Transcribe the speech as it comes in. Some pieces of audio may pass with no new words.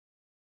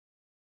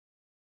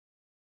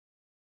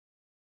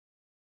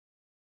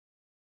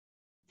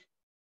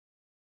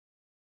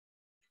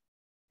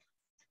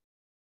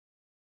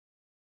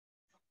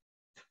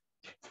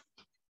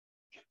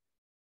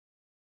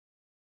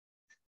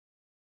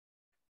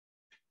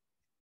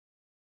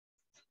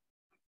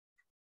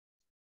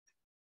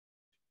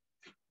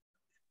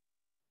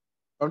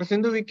Dr.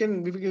 Sindhu,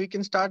 we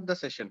can start the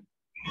session.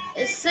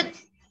 Sir,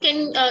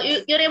 can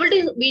you're able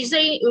to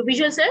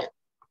visual, sir?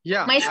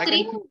 Yeah. My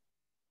screen?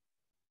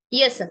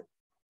 Yes, sir.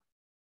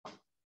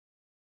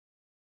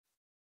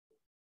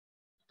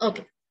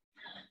 Okay.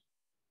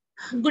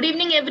 Good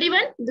evening,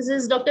 everyone. This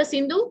is Dr.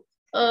 Sindhu,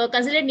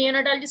 consultant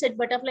neonatologist at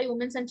Butterfly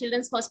Women's and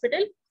Children's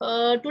Hospital.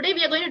 Today,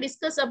 we are going to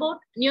discuss about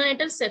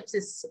neonatal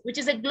sepsis, which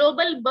is a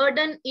global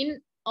burden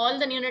in all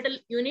the neonatal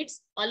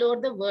units all over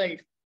the world.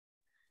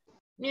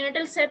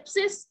 Neonatal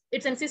sepsis,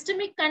 it's a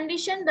systemic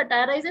condition that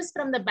arises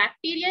from the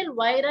bacterial,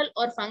 viral,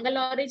 or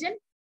fungal origin,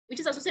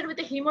 which is associated with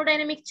the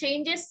hemodynamic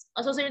changes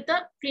associated with the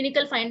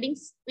clinical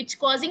findings, which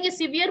causing a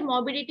severe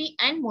morbidity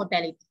and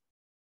mortality.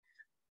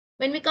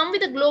 When we come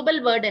with a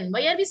global burden,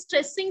 why are we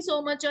stressing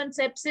so much on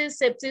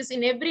sepsis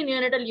in every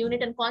neonatal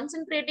unit and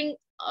concentrating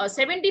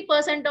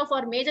 70% of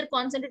our major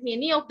concentration in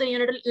any of the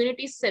neonatal unit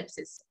is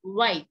sepsis?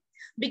 Why?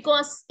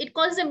 Because it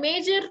causes a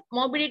major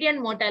morbidity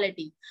and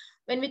mortality.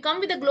 When we come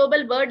with a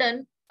global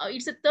burden,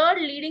 it's a third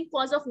leading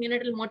cause of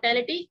neonatal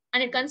mortality,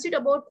 and it constitutes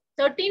about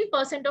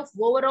 13% of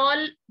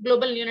overall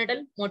global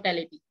neonatal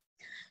mortality.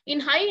 In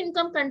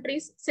high-income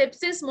countries,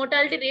 sepsis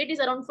mortality rate is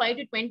around 5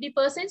 to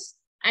 20%,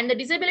 and the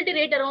disability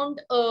rate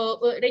around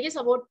ranges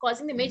about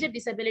causing the major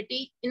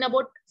disability in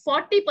about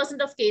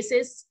 40% of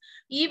cases,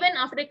 even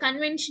after a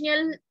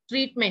conventional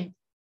treatment.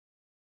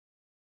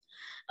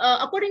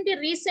 According to a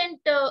recent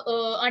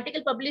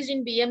article published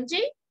in BMJ,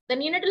 the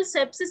neonatal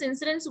sepsis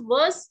incidence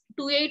was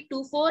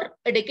 2824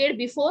 a decade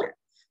before,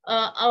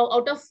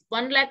 out of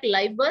 1 lakh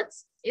live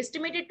births,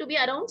 estimated to be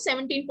around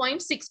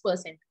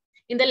 17.6%.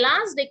 In the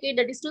last decade,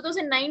 that is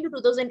 2009 to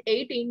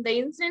 2018, the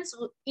incidence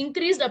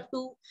increased up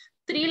to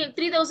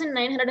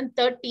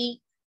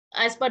 3,930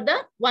 as per the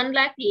 1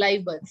 lakh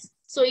live births.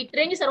 So it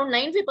ranges around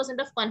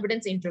 95% of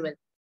confidence interval.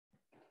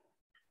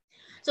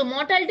 So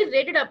mortality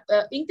rated up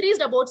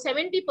increased about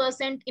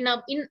 70%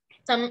 in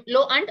some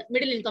low and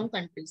middle income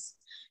countries.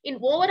 In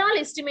overall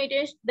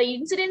estimation, the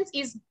incidence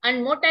is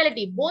and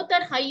mortality both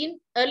are high in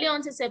early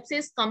onset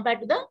sepsis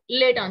compared to the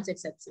late onset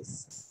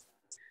sepsis.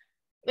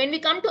 When we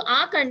come to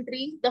our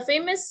country, the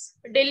famous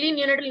Delhi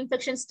neonatal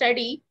infection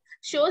study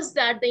shows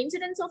that the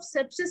incidence of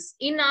sepsis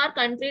in our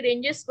country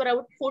ranges for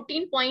about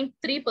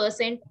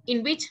 14.3%,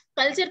 in which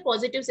culture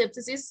positive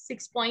sepsis is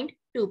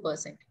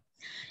 6.2%.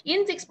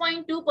 In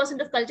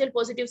 6.2% of culture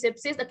positive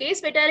sepsis, the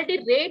case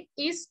fatality rate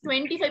is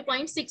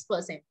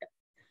 25.6%.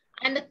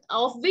 And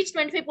of which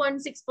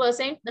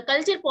 25.6%, the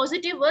culture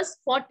positive was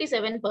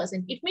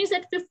 47%. It means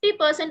that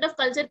 50% of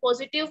culture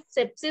positive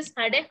sepsis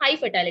had a high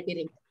fatality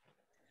rate.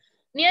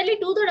 Nearly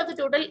 2/3 of the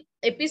total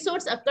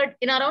episodes occurred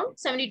in around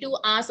 72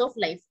 hours of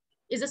life.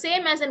 Is the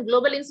same as in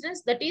global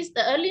incidence. That is,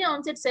 the early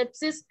onset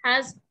sepsis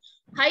has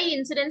high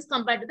incidence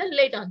compared to the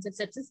late onset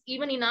sepsis,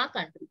 even in our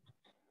country.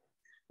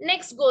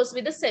 Next goes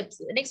with the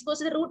sepsis. Next goes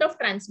to the route of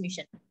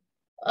transmission.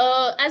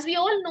 As we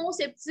all know,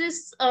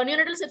 sepsis,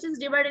 neonatal sepsis is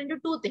divided into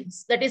two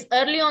things. That is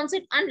early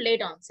onset and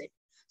late onset.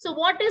 So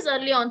what is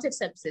early onset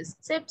sepsis?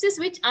 Sepsis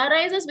which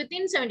arises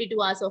within 72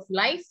 hours of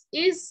life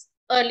is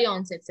early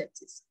onset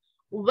sepsis.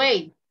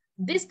 Why?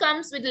 This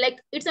comes with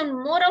it's a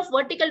more of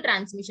vertical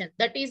transmission,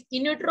 that is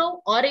in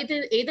utero, or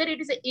either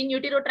it is in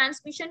utero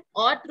transmission,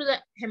 or through the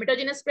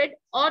hematogenous spread,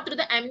 or through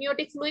the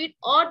amniotic fluid,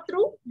 or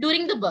through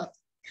during the birth.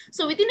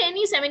 So within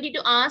any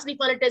 72 hours, we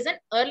call it as an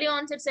early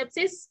onset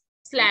sepsis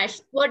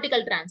 /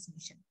 vertical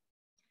transmission.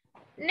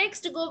 Next,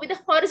 to go with the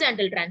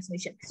horizontal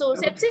transmission. So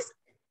sepsis.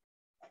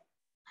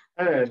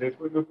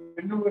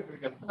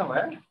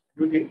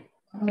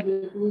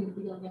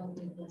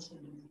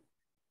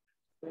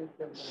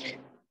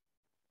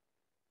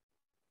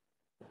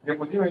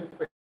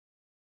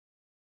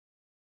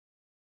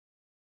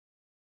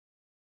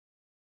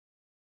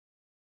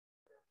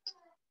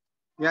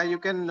 Yeah, you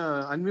can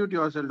unmute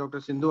yourself, Dr.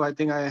 Sindhu. I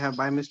think I have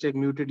by mistake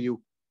muted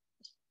you.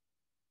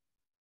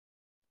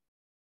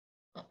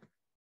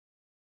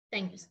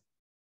 Thank you, sir.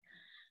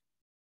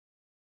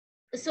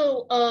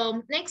 So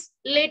next,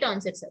 late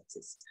onset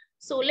sepsis.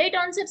 So late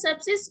onset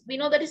sepsis, we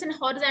know that is in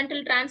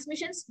horizontal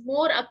transmissions,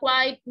 more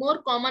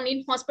common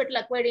in hospital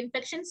acquired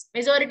infections,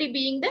 majority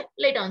being the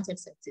late onset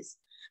sepsis.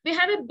 We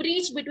have a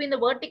breach between the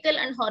vertical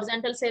and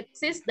horizontal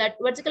sepsis, that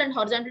vertical and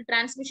horizontal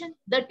transmission.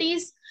 That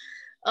is,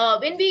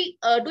 when we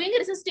doing a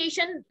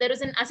resuscitation, there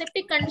is an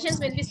aseptic conditions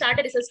when we start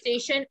a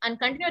resuscitation and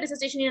continue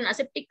resuscitation in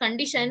aseptic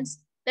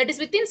conditions, that is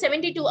within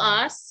 72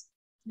 hours.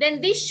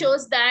 Then this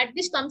shows that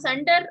this comes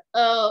under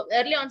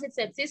early onset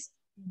sepsis.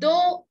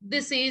 Though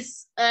this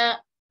is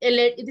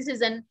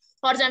an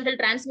horizontal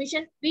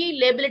transmission, we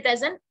label it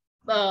as an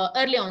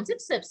early onset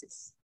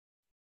sepsis.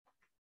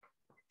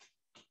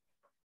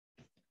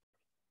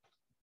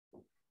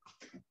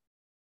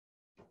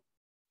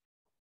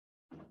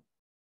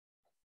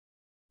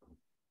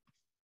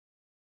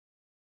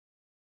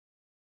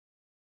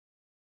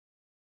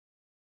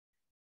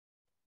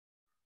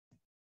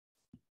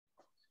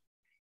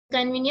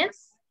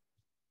 Convenience.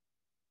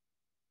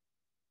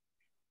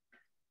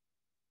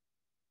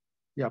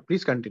 Yeah,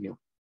 please continue.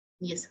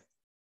 Yes.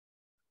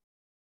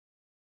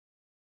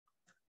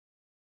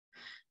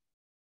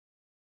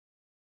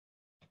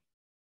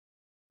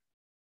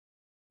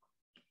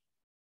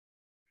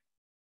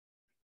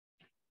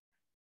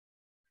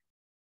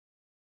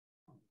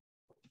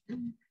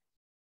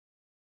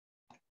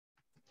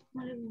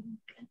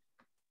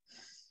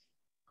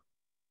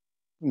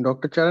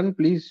 Dr. Charan,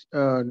 please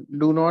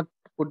do not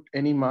put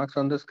any marks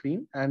on the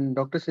screen. And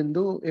Dr.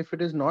 Sindhu, if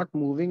it is not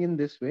moving in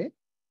this way,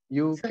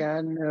 you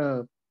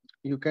Sir.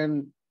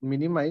 can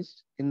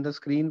minimize in the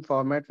screen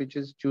format which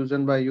is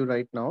chosen by you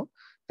right now,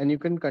 and you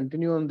can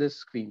continue on this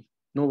screen.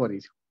 No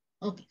worries.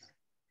 Okay.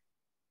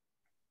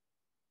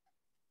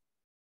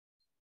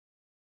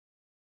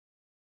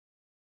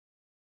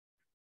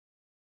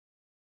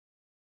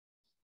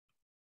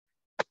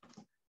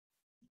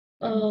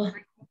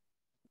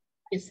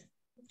 Yes.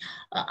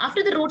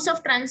 After the routes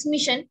of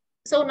transmission,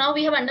 so now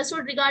we have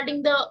understood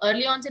regarding the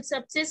early onset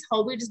sepsis,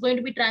 how it is going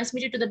to be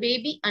transmitted to the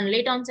baby, and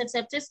late onset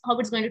sepsis, how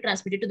it's going to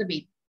transmit it to the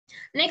baby.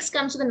 Next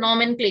comes to the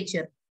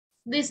nomenclature.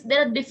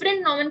 There are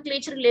different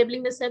nomenclature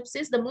labeling the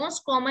sepsis. The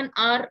most common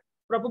are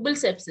probable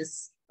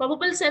sepsis.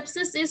 Probable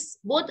sepsis is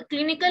both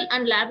clinical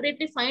and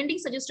laboratory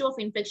findings suggestive of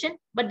infection,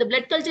 but the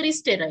blood culture is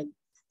sterile.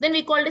 Then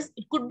we call this,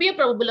 it could be a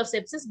probable of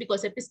sepsis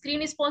because sepsis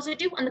screen is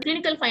positive and the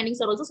clinical findings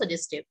are also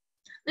suggestive.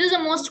 This is the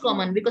most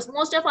common because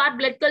most of our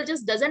blood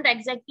cultures doesn't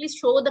exactly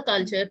show the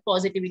culture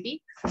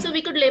positivity. So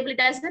we could label it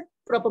as a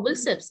probable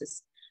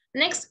sepsis.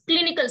 Next,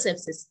 clinical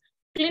sepsis.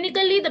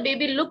 Clinically, the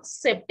baby looks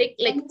septic,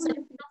 like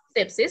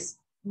sepsis,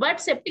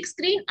 but septic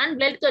screen and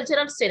blood culture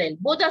are sterile.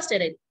 Both are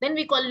sterile. Then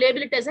we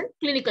label it as a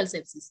clinical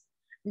sepsis.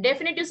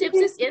 Definitive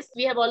sepsis, yes,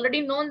 we have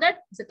already known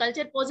that it's a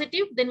culture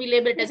positive. Then we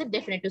label it as a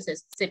definitive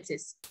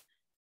sepsis.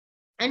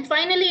 And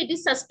finally, it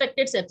is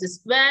suspected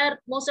sepsis,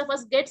 where most of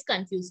us gets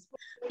confused.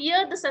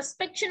 Here, the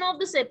suspicion of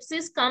the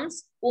sepsis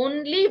comes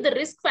only the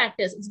risk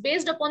factors. It's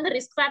based upon the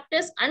risk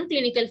factors and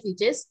clinical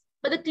features.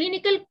 But the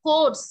clinical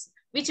codes,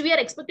 which we are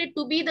expected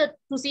to be to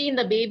see in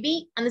the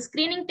baby, and the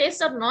screening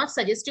tests are not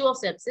suggestive of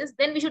sepsis,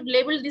 then we should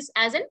label this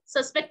as a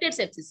suspected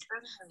sepsis.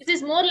 This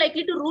is more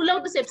likely to rule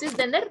out the sepsis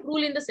than the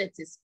rule in the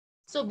sepsis.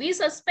 So we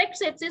suspect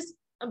sepsis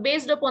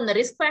based upon the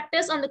risk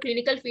factors and the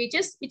clinical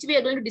features, which we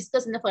are going to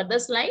discuss in the further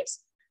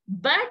slides.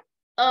 But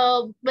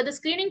the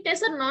screening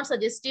tests are not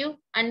suggestive,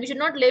 and we should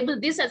not label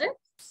this as a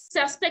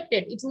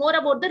suspected. It's more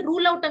about the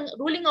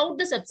ruling out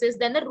the sepsis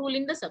than the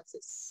ruling the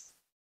sepsis.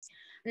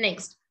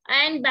 Next,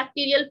 and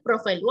bacterial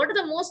profile. What are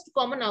the most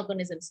common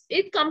organisms?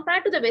 It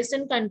compared to the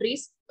Western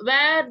countries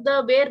where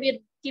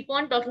we keep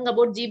on talking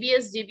about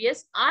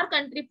GBS, our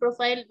country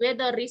profile, where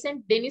the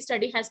recent Danish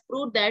study has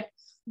proved that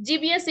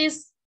GBS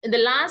is in the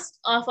last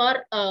of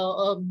our,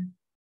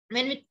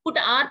 when we put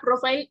our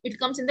profile, it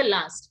comes in the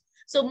last.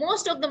 So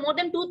most of the more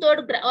than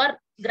 2/3 are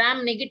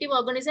gram-negative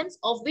organisms,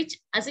 of which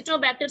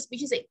Acinetobacter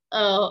species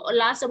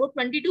last about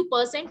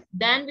 22%,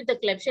 then with the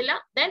Klebsiella,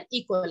 then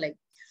E. coli.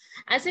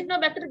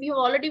 Acinetobacter,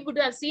 we would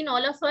have seen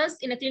all of us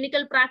in a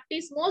clinical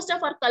practice. Most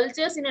of our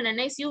cultures in an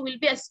NICU will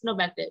be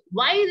Acinetobacter.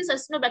 Why this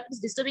Acinetobacter is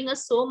disturbing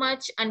us so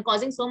much and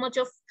causing so much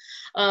of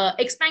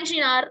expansion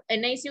in our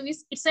NICU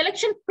is its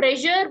selection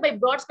pressure by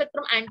broad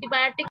spectrum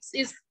antibiotics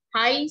is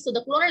high. So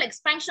the clonal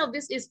expansion of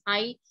this is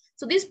high.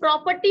 So this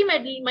property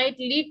might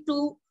lead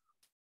to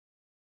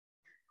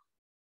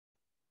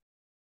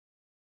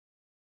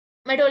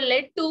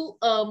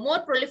more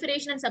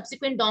proliferation and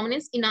subsequent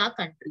dominance in our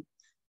country.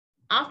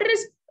 After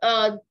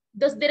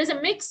this, there is a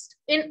mix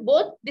in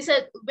both.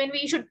 When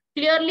we should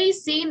clearly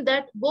see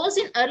that both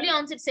in early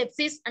onset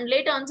sepsis and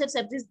late onset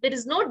sepsis, there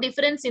is no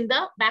difference in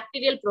the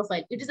bacterial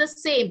profile. It is the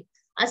same.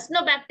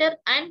 Acinetobacter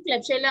and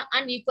Klebsiella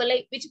and E.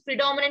 coli, which is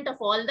predominant of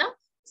all the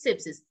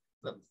sepsis,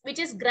 which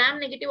is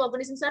gram-negative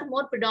organisms are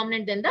more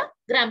predominant than the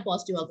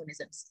gram-positive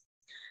organisms.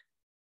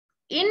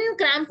 In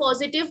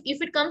gram-positive,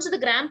 if it comes to the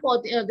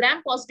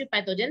gram-positive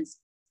pathogens,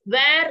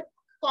 where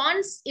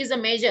cons is a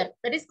major,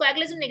 that is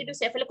coagulation-negative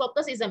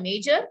Staphylococcus is a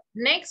major,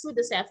 next with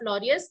the Staph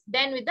aureus,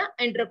 then with the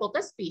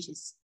Enterococcus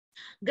species.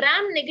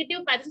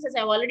 Gram-negative pathogens, as I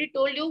have already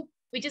told you,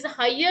 which is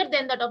higher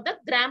than that of the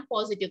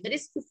gram-positive. That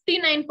is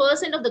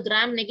 59% of the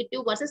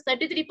gram-negative versus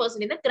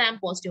 33% in the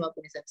gram-positive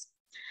organisms.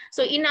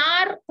 So in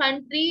our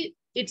country,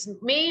 it's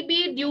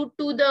maybe due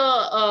to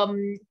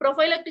the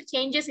prophylactic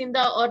changes in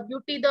the, or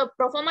due to the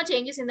proforma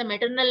changes in the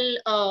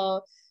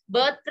maternal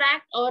birth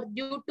tract, or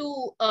due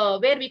to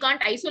where we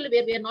can't isolate,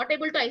 where we are not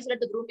able to isolate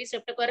the group B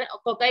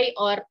streptococci,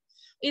 or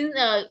in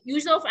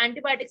use of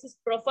antibiotics is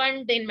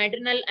profound in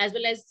maternal as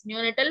well as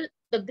neonatal.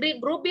 The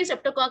group B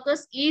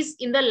streptococcus is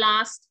in the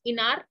last in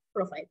our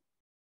profile.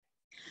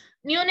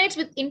 Neonates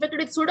infected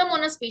with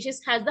Pseudomonas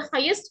species has the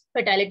highest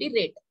fatality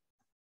rate.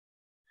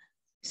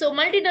 So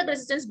multi-drug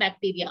resistance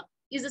bacteria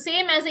is the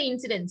same as the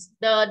incidence.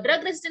 The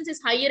drug resistance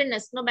is higher in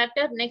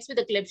Acinetobacter, next with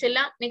the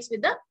Klebsiella, next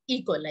with the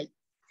E. coli.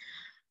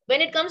 When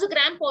it comes to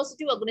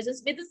gram-positive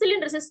organisms,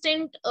 methicillin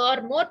resistant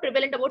are more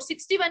prevalent, about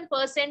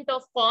 61%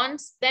 of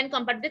cons, then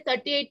compared to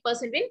 38%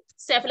 with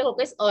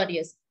Staphylococcus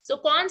aureus. So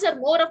cons are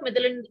more of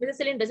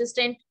methicillin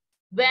resistant,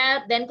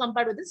 where then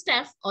compared with the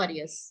Staph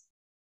aureus.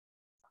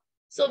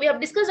 So we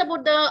have discussed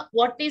about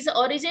what is the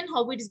origin,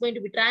 how it is going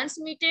to be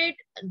transmitted,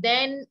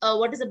 then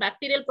what is the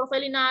bacterial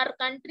profile in our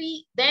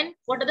country, then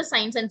what are the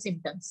signs and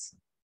symptoms.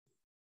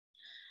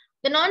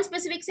 The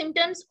non-specific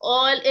symptoms,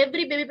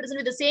 every baby present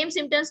with the same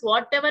symptoms,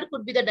 whatever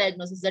could be the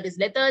diagnosis, that is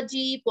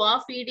lethargy,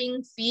 poor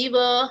feeding,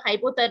 fever,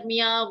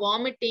 hypothermia,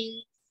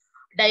 vomiting,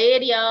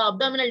 diarrhea,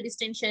 abdominal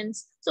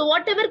distensions. So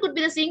whatever could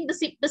be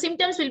the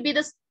symptoms will be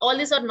this. All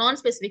these are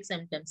non-specific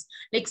symptoms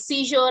like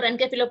seizure,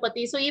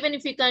 encephalopathy. So even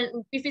if you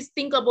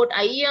think about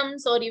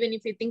IEMs, or even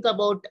if you think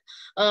about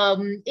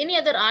any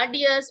other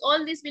RDS,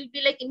 all these will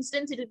be like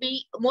incidents. It will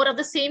be more of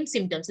the same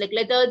symptoms like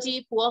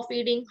lethargy, poor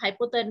feeding,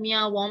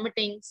 hypothermia,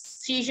 vomiting,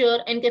 seizure,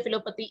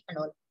 encephalopathy, and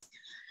all.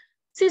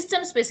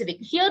 System specific.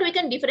 Here we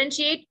can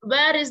differentiate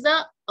where is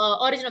the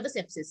origin of the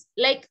sepsis.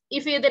 Like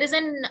if there is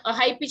a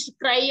high pitched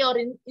cry or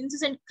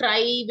incessant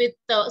cry with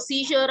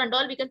seizure and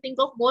all, we can think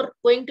of more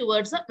going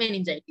towards the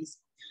meningitis.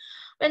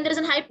 When there is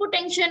an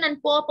hypotension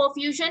and poor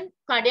perfusion,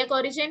 cardiac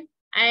origin,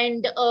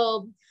 and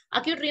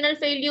acute renal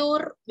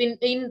failure,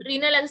 in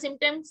renal as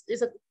symptoms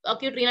is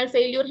acute renal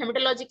failure.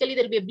 Hematologically,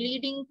 there will be a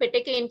bleeding,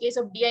 petechiae in case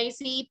of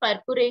DIC,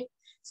 purpura.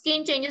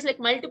 Skin changes like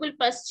multiple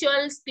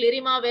pustules,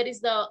 scleroderma, where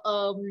is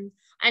the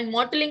and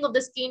mottling of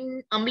the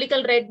skin,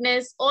 umbilical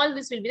redness, all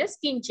this will be the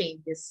skin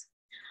changes.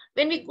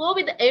 When we go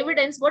with the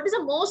evidence, what is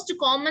the most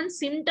common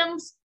symptom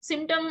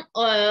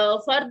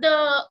for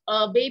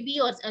the baby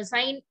or a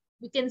sign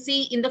we can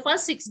see in the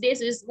first 6 days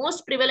is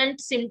most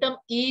prevalent symptom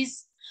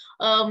is,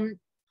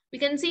 we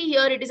can see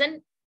here it is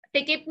an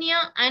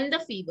tachypnea and the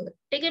fever.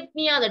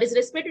 Tachypnea, that is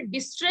respiratory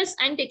distress,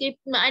 and tachypnea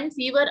and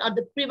fever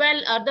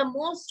are the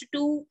most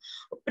two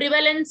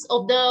prevalence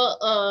of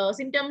the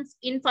symptoms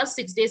in first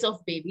 6 days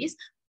of babies.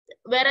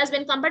 Whereas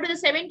when compared to the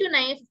 7 to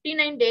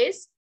 59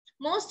 days,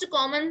 most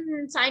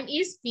common sign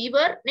is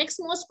fever. Next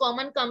most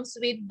common comes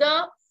with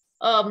the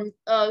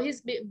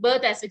his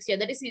birth asphyxia.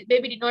 That is, his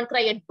baby did not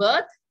cry at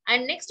birth.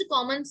 And next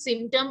common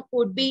symptom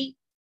would be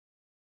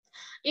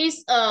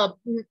nasal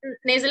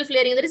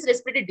flaring, that is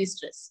respiratory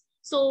distress.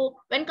 So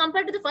when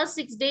compared to the first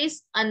 6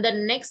 days and the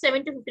next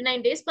 7 to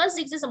 59 days, first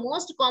 6 days the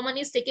most common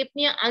is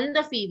tachypnea and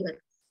the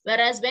fever.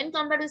 Whereas when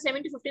compared to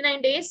 7 to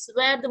 59 days,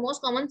 where the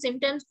most common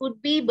symptoms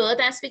could be birth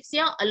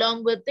asphyxia,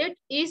 along with it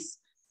is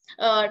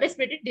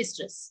respiratory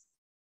distress.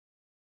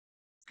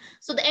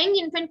 So the young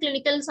infant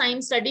clinical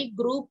sign study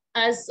group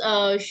has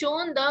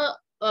shown the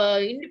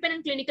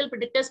independent clinical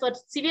predictors for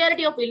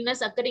severity of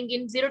illness occurring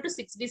in 0 to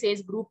 6 days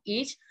age group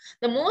each.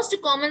 The most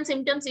common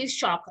symptoms is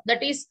shock.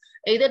 That is,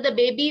 either the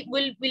baby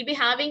will be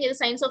having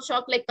signs of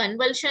shock like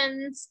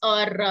convulsions,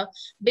 or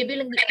baby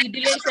will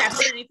delay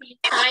capillary refilling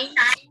time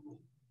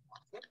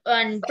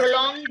and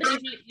prolonged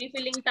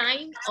refilling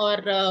time, or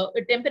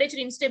temperature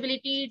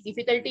instability,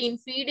 difficulty in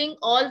feeding.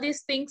 All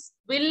these things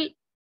will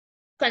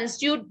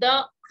constitute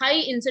the high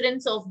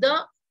incidence of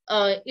the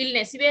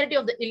illness, severity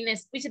of the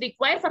illness, which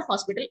require for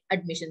hospital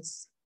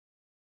admissions.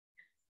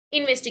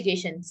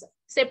 Investigations.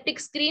 Septic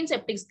screen.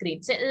 Septic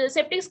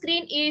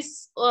screen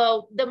is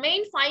the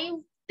main 5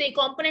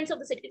 components of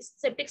the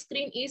septic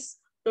screen is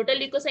total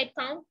leukocyte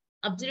count,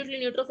 absolute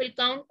neutrophil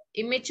count,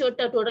 immature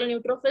total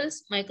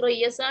neutrophils, micro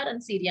ESR,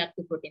 and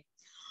C-reactive protein.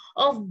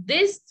 Of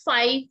these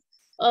 5,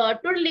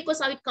 total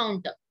leukocyte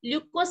count,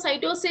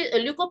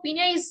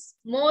 leukopenia is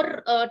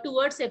more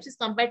towards sepsis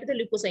compared to the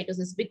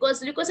leukocytosis,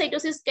 because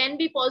leukocytosis can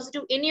be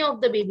positive any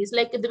of the babies.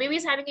 Like if the baby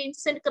is having an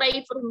incessant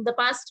cry from the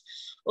past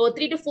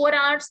 3 to 4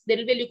 hours, there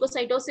will be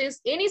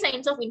leukocytosis. Any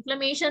signs of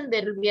inflammation,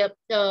 there will be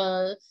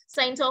a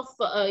signs of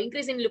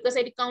increase in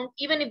leukocyte count.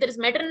 Even if there is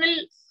maternal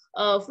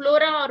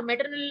flora or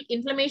maternal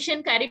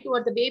inflammation carried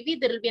toward the baby,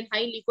 there will be a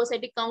high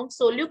leukocytic count.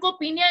 So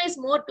leukopenia is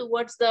more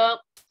towards the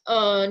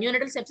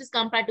neonatal sepsis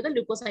compared to the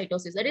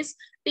leukocytosis. That is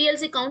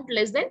TLC count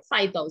less than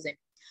 5,000.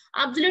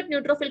 Absolute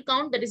neutrophil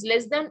count, that is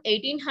less than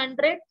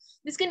 1,800.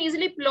 This can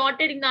easily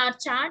plotted in our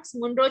charts,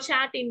 Monro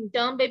chart in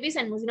term babies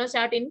and Musino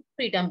chart in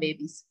preterm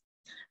babies.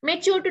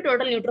 Mature to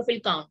total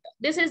neutrophil count.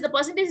 This is the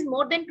percentage is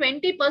more than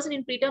 20%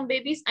 in preterm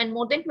babies and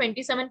more than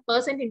 27%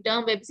 in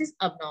term babies is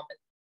abnormal.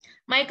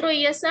 Micro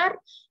ESR,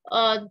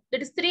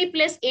 that is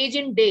 3+ age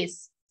in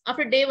days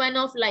after day 1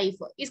 of life,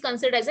 is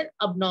considered as an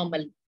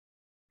abnormal.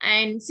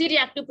 And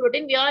C-reactive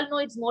protein, we all know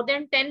it's more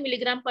than 10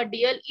 milligram per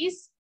DL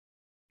is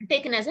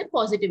taken as a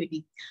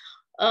positivity.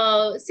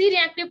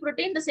 C-reactive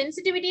protein, the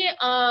sensitivity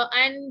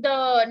and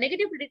the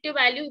negative predictive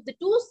value, the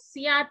two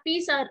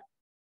CRPs are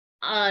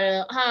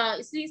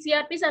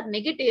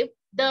negative.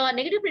 The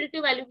negative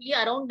predictive value will be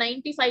around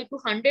 95 to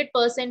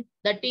 100%.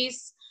 That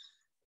is,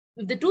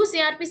 if the 2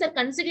 CRPs are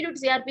consecutive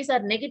CRPs are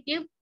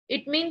negative,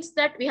 it means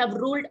that we have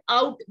ruled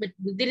out, but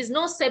there is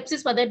no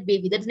sepsis for that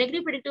baby. That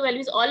negative predictive value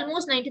is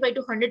almost 95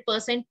 to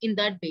 100% in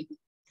that baby.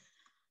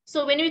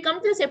 So when we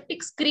come to the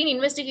septic screen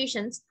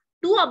investigations,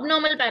 2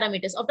 abnormal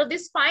parameters. Out of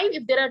these 5,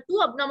 if there are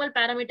 2 abnormal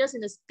parameters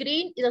in the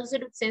screen, is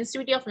associated with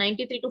sensitivity of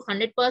 93 to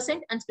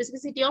 100% and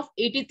specificity of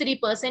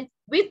 83%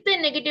 with a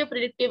negative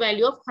predictive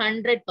value of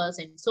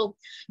 100%. So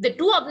the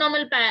 2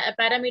 abnormal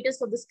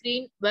parameters of the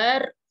screen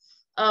were,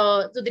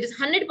 so there is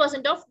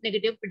 100% of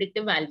negative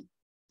predictive value.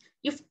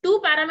 If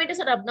 2 parameters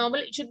are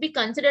abnormal, it should be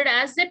considered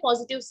as a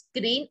positive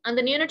screen and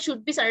the neonate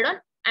should be started on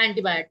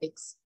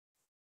antibiotics.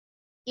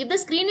 If the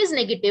screen is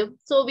negative,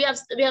 so we have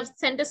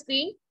sent a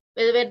screen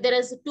where there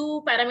is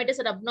 2 parameters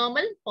are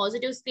abnormal,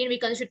 positive screen we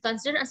should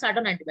consider and start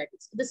on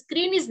antibiotics. If the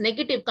screen is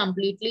negative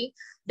completely,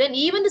 then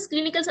even this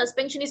clinical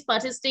suspension is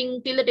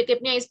persisting, till the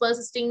tachypnea is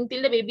persisting,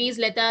 till the baby is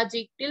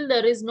lethargic, till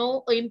there is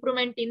no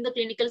improvement in the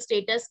clinical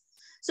status.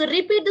 So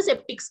repeat the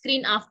septic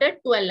screen after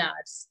 12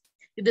 hours.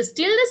 If the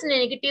still is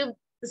negative,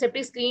 the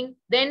septic screen,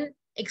 then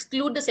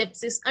exclude the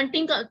sepsis and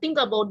think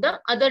about the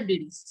other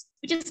disease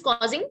which is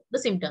causing the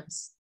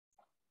symptoms.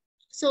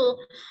 So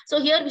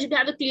here we should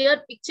have a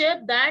clear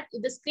picture that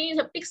if the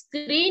septic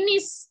screen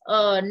is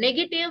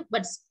negative,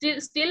 but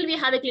still we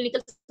have a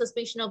clinical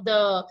suspicion of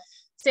the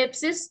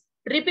sepsis,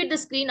 repeat the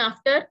screen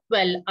after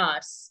 12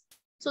 hours.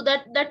 So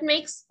that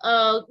makes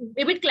a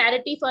bit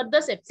clarity for the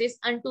sepsis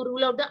and to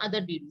rule out the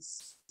other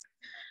disease.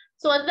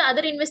 So the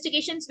other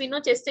investigations, we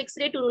know chest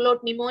X-ray to rule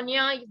out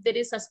pneumonia. If there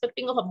is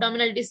suspecting of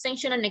abdominal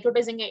distension and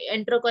necrotizing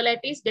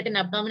enterocolitis, get an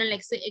abdominal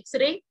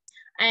X-ray.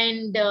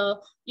 And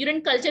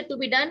urine culture to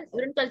be done.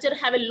 Urine culture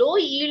have a low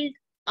yield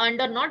and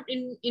are not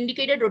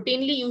indicated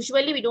routinely.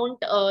 Usually we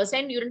don't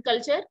send urine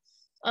culture.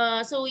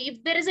 So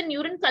if there is a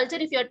urine culture,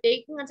 if you are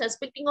taking and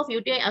suspecting of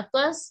UTI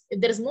occurs,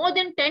 if there is more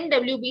than 10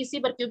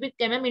 WBC per cubic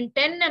mm in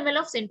 10 ml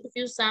of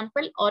centrifuge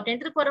sample or 10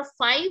 to the power of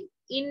 5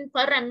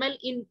 per ml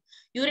in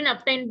urine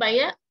obtained by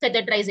a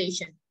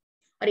catheterization,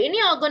 or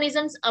any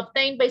organisms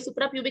obtained by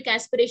suprapubic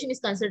aspiration is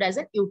considered as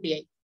an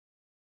UTI.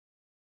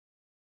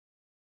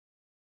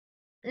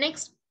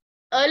 Next,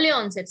 early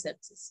onset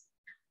sepsis.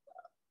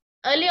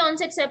 Early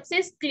onset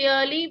sepsis,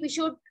 clearly we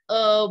should,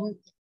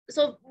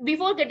 so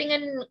before getting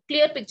a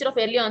clear picture of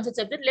early onset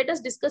sepsis, let us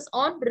discuss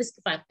on risk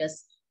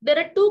factors. There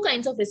are 2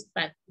 kinds of risk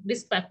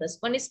factors.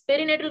 One is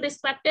perinatal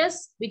risk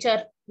factors, which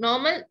are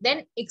normal,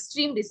 then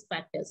extreme risk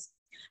factors.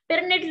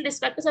 Perinatal risk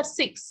factors are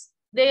 6.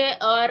 They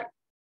are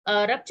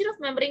rupture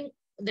of membrane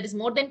that is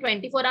more than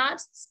 24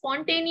 hours,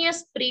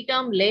 spontaneous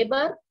preterm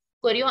labor,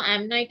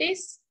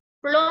 chorioamnitis,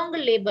 prolonged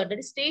labor, that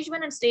is stage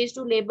 1 and stage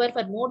 2 labor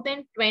for more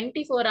than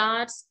 24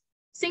 hours,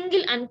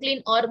 single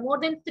unclean or more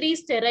than 3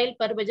 sterile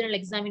per vaginal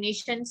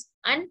examinations,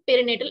 and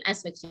perinatal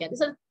asphyxia.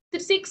 These are the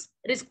 6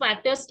 risk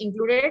factors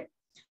included,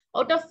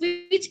 out of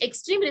which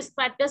extreme risk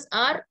factors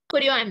are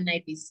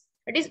chorioamnitis,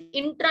 that is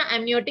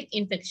intraamniotic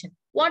infection.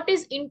 What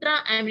is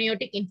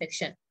intraamniotic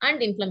infection and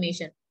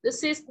inflammation?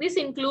 This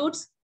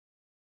includes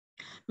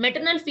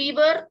maternal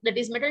fever, that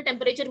is maternal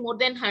temperature more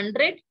than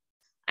 100.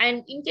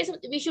 And in case of,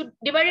 we should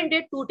divide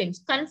into 2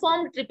 things.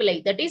 Confirmed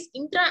III, that is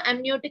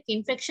intraamniotic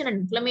infection and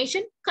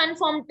inflammation.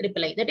 Confirmed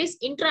III, that is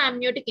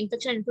intraamniotic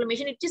infection and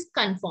inflammation, it is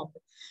confirmed.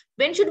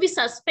 When should we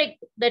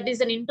suspect that is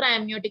an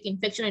intraamniotic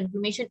infection and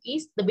inflammation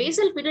is the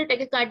basal fetal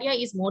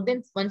tachycardia is more than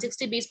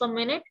 160 beats per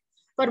minute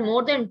for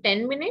more than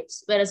 10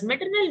 minutes, whereas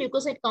maternal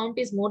leukocyte count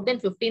is more than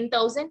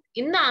 15,000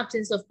 in the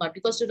absence of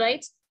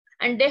corticosteroids,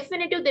 and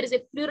definitive there is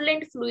a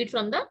purulent fluid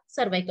from the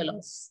cervical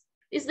os.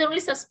 Is the only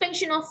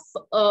suspension of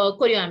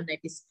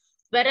chorioamnitis.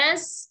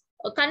 Whereas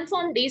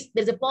confirmed is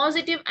there's a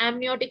positive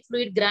amniotic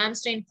fluid gram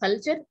strain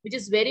culture, which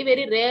is very,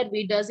 very rare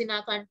we does in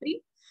our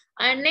country.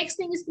 And next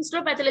thing is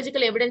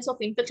histopathological evidence of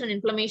infection and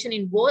inflammation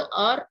in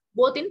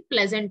both in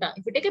placenta.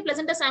 If you take a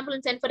placenta sample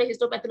and send for a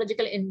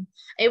histopathological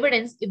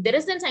evidence, if there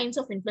is then signs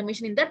of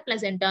inflammation in that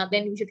placenta,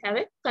 then we should have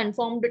a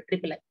confirmed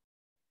III.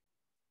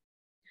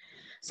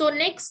 So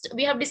next,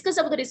 we have discussed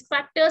about the risk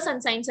factors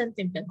and signs and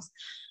symptoms.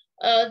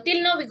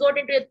 Till now we got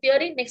into a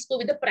theory. Next go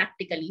with the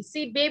practically.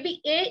 See,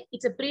 baby A,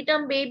 it's a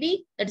preterm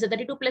baby. That is a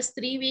 32 plus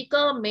 3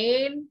 weeker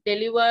male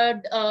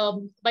delivered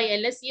by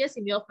LSES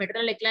in view of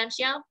maternal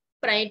eclampsia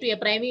prior to a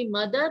primary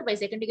mother by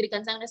second degree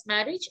consanguineous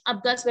marriage.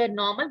 Abgas were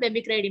normal.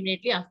 Baby cried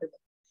immediately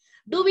afterward.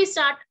 Do we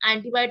start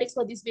antibiotics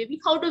for this baby?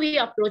 How do we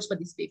approach for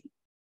this baby?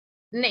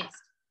 Next,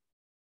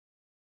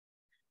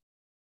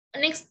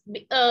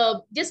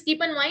 just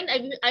keep in mind,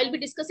 I'll be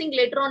discussing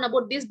later on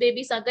about these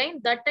babies again.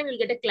 That time you'll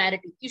get a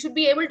clarity. You should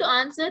be able to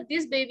answer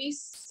these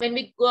babies when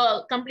we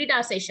complete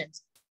our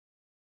sessions.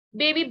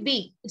 Baby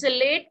B, it's a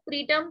late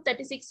preterm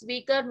 36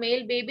 weeker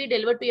male baby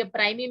delivered to a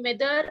primary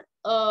mother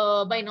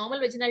by normal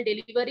vaginal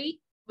delivery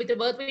with a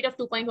birth weight of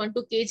 2.12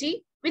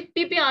 kg with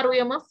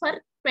PPROM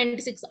for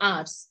 26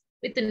 hours.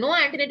 With no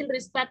antenatal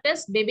risk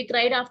factors, baby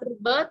cried after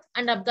birth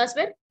and Abgas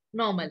were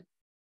normal.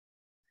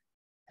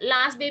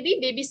 Last baby,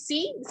 baby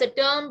C, it's a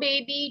term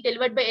baby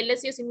delivered by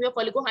LSES in view of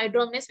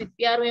oligohydramnios with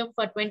PROM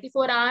for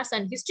 24 hours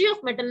and history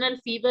of maternal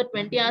fever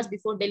 20 hours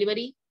before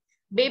delivery.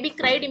 Baby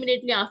cried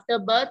immediately after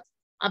birth.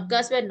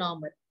 Abgas were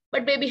normal,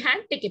 but baby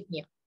had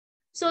tachypnea.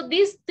 So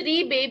these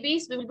 3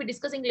 babies we will be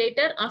discussing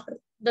later after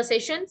the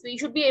sessions. We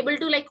should be able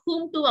to like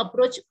whom to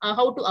approach,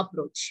 how to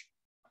approach.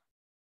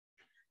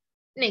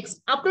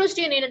 Next, approach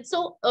to a neonatal.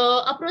 So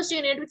approach to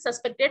a neonatal with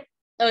suspected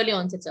early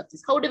onset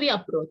sepsis. How do we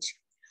approach?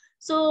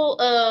 So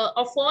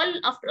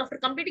after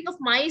completing of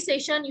my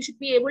session, you should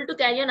be able to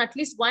carry on at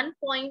least one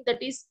point,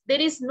 that is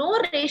there is no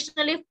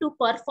rationale to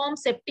perform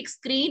septic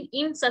screen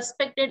in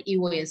suspected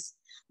EOS.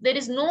 There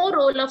is no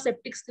role of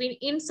septic screen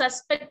in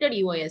suspected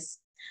EOS.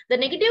 The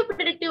negative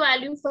predictive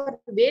value for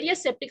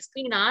various septic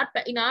screen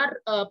in our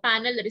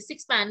panel, there is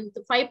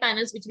 5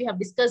 panels which we have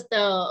discussed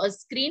the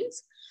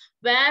screens,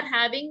 where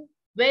having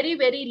very,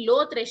 very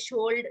low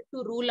threshold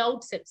to rule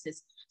out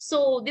sepsis.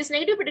 So this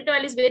negative predictor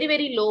value is very,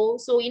 very low.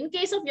 So in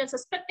case of you're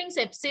suspecting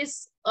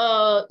sepsis,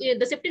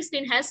 the septic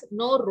screen has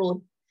no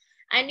role.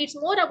 And it's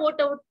more about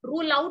a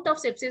rule out of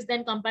sepsis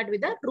than compared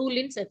with the rule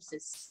in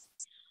sepsis.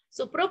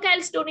 So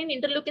procalcitonin,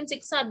 interleukin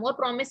 6 are more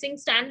promising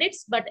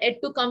standards, but yet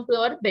to come to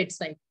our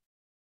bedside.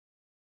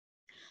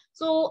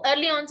 So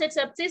early onset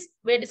sepsis,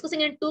 we're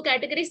discussing in two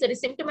categories. There is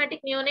symptomatic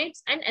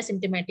neonates and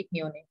asymptomatic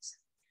neonates.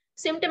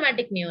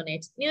 Symptomatic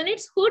neonates.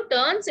 Neonates who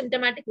turn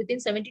symptomatic within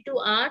 72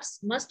 hours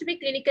must be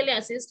clinically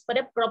assessed for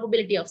a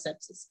probability of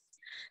sepsis.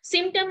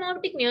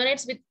 Symptomatic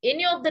neonates with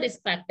any of the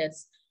risk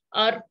factors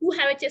or who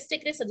have a chest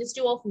X-ray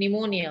suggestive of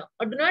pneumonia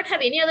or do not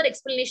have any other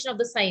explanation of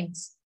the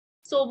signs,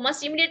 so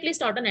must immediately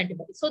start an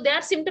antibiotic. So they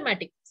are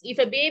symptomatic. If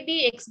a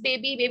baby,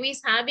 baby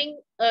is having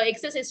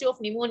X-ray suggestive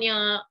of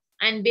pneumonia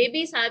and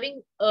baby is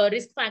having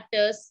risk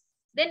factors,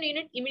 then you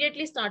need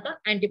immediately start on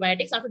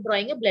antibiotics after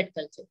drawing a blood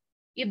culture.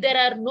 If there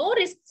are no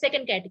risk,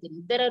 second category,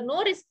 if there are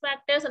no risk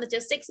factors and the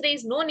chest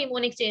X-rays, no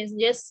mnemonic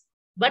changes,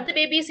 but the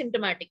baby is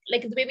symptomatic,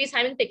 like if the baby is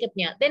having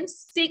tachypnea, then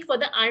seek for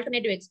the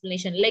alternative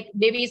explanation. Like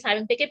baby is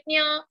having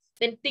tachypnea,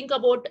 then think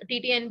about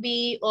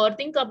TTNB or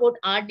think about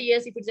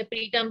RDS if it's a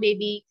preterm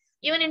baby.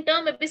 Even in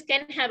term babies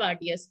can have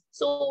RDS.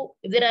 So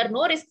if there are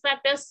no risk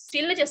factors,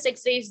 still the chest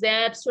X-ray is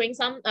there showing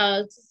some,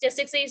 chest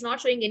X-ray is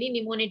not showing any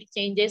mnemonic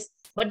changes,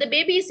 but the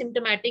baby is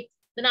symptomatic,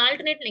 then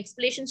alternate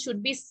explanation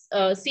should be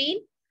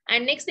seen.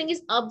 And next thing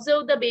is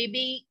observe the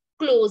baby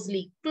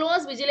closely.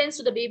 Close vigilance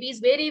to the baby is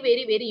very,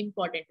 very, very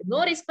important.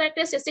 No risk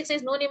factors, chest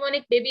X-rays, no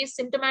mnemonic, baby is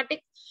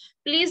symptomatic.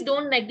 Please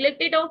don't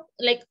neglect it out.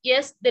 Like,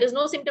 yes, there is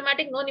no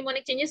symptomatic, no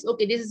mnemonic changes.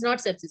 Okay, this is not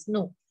sepsis.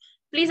 No.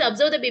 Please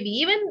observe the baby.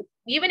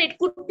 Even it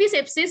could be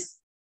sepsis,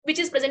 which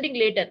is presenting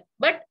later,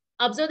 but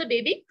observe the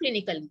baby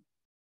clinically.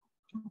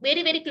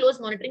 Very, very close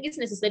monitoring is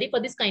necessary for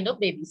this kind of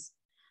babies.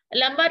 A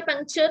lumbar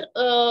puncture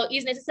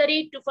is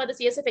necessary for the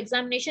CSF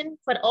examination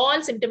for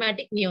all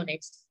symptomatic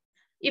neonates.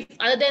 If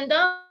other than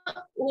the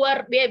who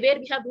are where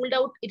we have ruled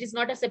out it is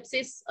not a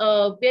sepsis,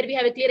 where we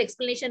have a clear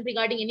explanation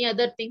regarding any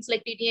other things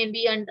like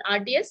TTNB and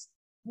RDS,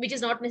 which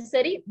is not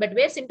necessary, but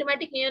where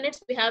symptomatic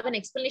neonates we have an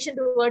explanation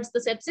towards the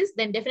sepsis,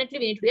 then definitely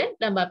we need to do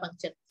a lumbar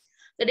puncture.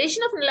 The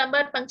decision of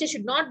lumbar puncture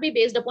should not be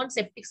based upon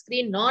septic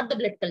screen, not the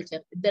blood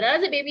culture. If there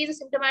are the baby is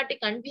symptomatic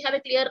and we have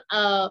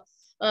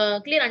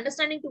a clear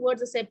understanding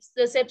towards the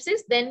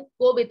sepsis, then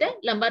go with a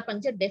lumbar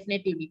puncture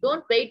definitely.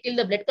 Don't wait till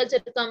the blood culture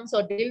comes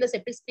or till the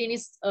septic screen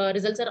is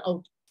results are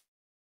out.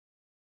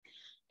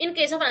 In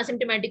case of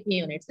asymptomatic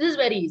neonates, this is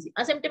very easy.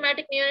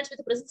 Asymptomatic neonates with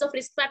the presence of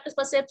risk factors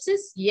for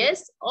sepsis,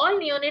 yes, all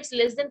neonates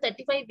less than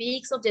 35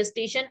 weeks of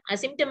gestation,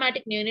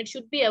 asymptomatic neonates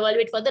should be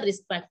evaluated for the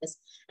risk factors.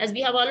 As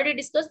we have already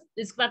discussed,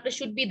 risk factors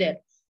should be there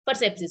for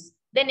sepsis.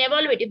 Then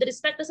evaluate. If the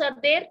risk factors are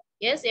there,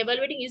 yes,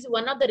 evaluating is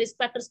one of the risk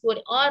factor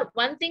scoring. Or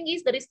one thing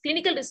is there is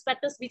clinical risk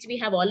factors, which we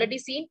have already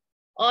seen.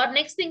 Or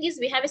next thing is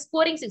we have a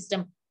scoring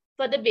system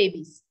for the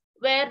babies,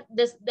 where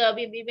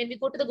when we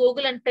go to the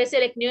Google and press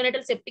like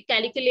neonatal septic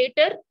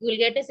calculator, you will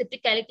get a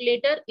septic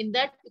calculator. In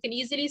that, you can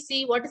easily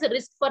see what is the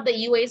risk for the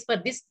EOS for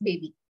this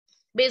baby,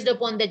 based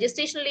upon the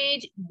gestational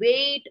age,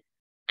 weight,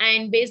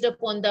 and based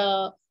upon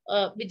the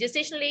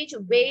gestational age,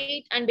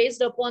 weight, and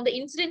based upon the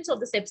incidence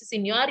of the sepsis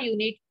in your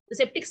unit. The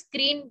septic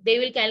screen, they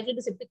will calculate,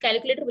 the septic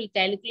calculator will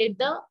calculate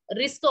the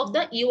risk of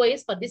the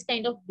EOS for this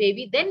kind of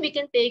baby. Then we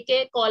can take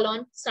a call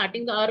on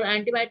starting our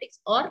antibiotics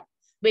or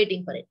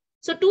waiting for it.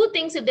 So two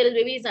things, if there is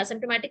baby is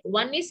asymptomatic,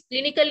 one is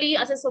clinically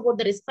assess about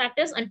the risk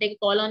factors and take a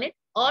call on it.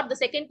 Or the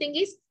second thing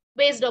is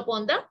based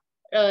upon the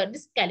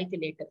risk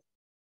calculator.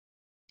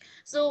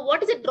 So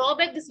what is the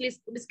drawback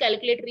this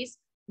calculator is?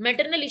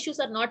 Maternal issues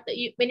are not,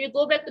 when you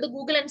go back to the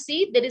Google and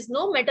see, there is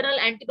no maternal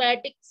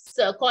antibiotics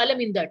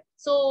column in that.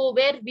 So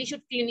where we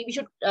should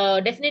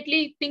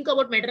definitely think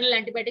about maternal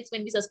antibiotics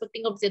when we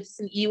suspecting of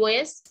sepsis in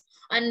EOS.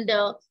 And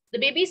the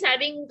baby is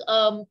having,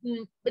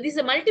 this is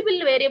a multiple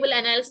variable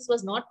analysis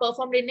was not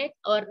performed in it,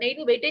 or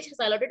native weightage has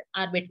allotted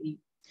arbitrarily,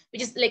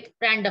 which is like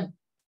random.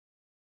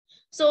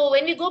 So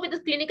when we go with the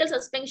clinical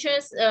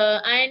suspicious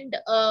and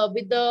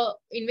with the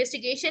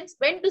investigations,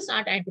 when to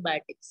start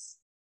antibiotics?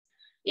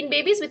 In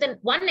babies with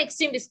one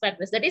extreme risk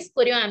factors, that is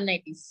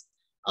chorioamnitis,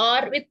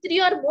 or with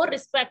 3 or more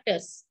risk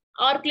factors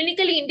or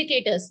clinically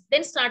indicators,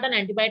 then start on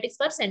antibiotics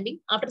for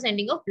after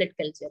sending of blood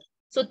culture.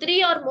 So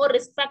 3 or more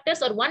risk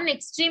factors or one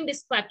extreme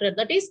risk factor,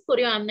 that is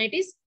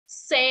chorioamnitis,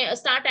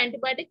 start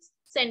antibiotics,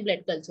 send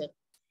blood culture.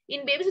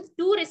 In babies with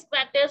 2 risk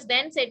factors,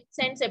 then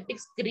send septic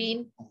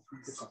screen.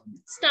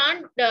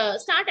 Start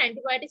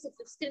antibiotics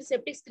if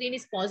septic screen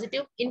is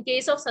positive. In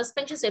case of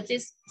suspicious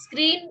sepsis,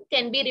 screen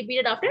can be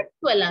repeated after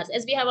 12 hours,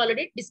 as we have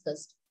already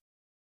discussed.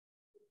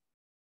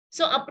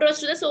 So approach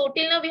to the, so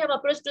till now we have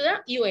approach to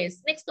the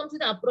EOS. Next comes to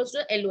the approach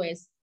to the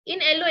LOS. In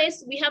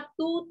LOS, we have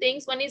 2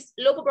 things. One is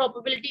low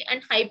probability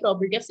and high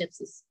probability of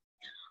sepsis.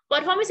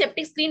 Perform a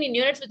septic screen in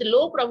units with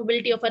low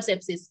probability of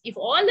sepsis. If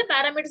all the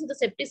parameters of the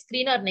septic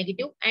screen are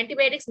negative,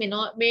 antibiotics may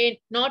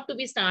not to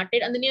be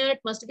started and the unit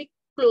must be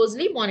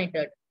closely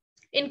monitored.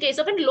 In case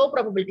of a low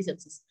probability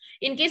sepsis.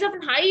 In case of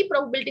a high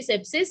probability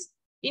sepsis,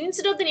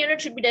 Instead of the neonate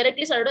should be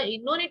directly started.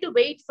 No need to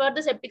wait for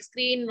the septic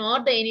screen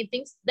or the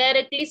anything.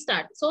 Directly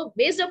start. So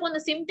based upon the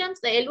symptoms,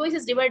 the LOS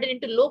is divided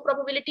into low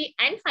probability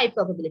and high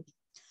probability.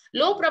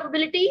 Low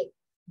probability,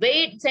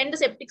 wait, send the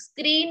septic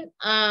screen.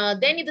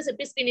 Then if the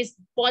septic screen is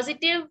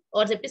positive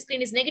or septic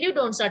screen is negative,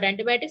 don't start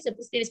antibiotics.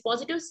 Septic screen is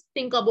positive,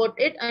 think about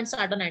it and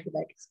start on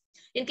antibiotics.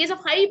 In case of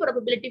high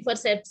probability for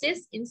sepsis,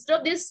 instead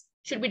of this,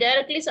 should be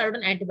directly started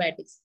on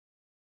antibiotics.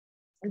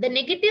 The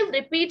negative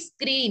repeat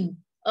screen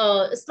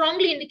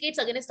strongly indicates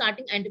against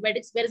starting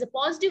antibiotics, whereas a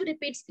positive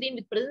repeat screen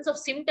with presence of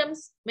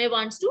symptoms may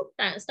wants to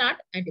start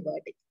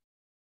antibiotics.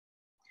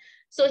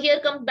 So here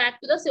come back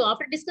to the, so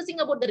after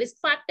discussing about the risk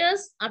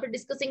factors, after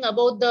discussing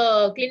about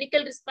the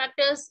clinical risk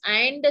factors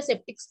and the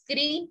septic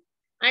screen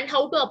and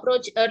how to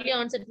approach early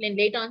onset and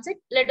late onset,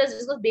 let us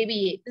discuss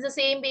baby A. This is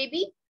the same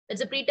baby.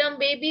 It's a preterm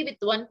baby with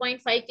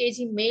 1.5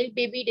 kg male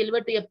baby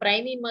delivered to a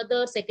primary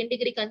mother, second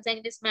degree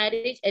consanguineous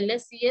marriage,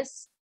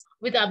 LSCS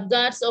with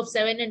Apgars of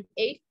 7 and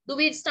 8. Do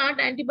we start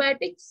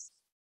antibiotics?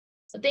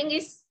 The thing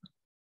is,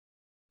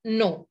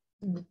 no.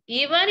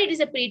 Even it is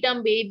a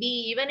preterm baby,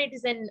 even it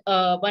is an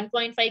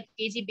 1.5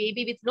 kg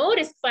baby with no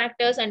risk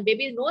factors and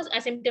baby is no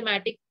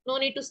asymptomatic, no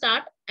need to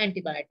start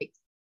antibiotics.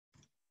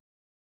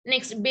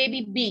 Next,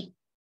 baby B.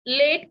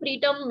 Late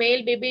preterm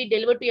male baby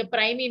delivered to a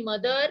primary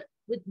mother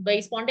by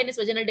spontaneous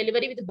vaginal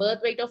delivery with a birth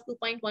weight of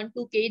 2.12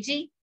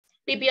 kg,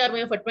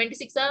 PPR for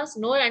 26 hours,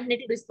 no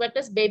antenatal risk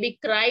factors, baby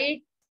cried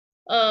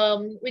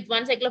with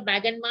 1 cycle of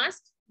bag and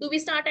mask. Do we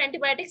start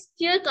antibiotics?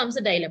 Here comes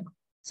the dilemma.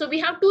 So we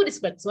have two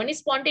risk factors. One is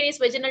spontaneous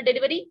vaginal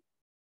delivery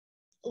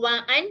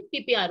and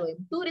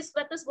PPROM. Two risk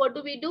factors, what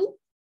do we do?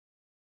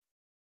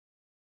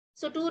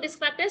 So two risk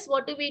factors,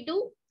 what do we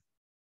do?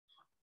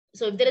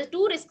 So if there is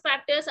two risk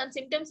factors and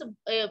symptoms,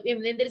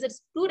 if there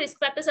is two risk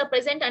factors are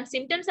present and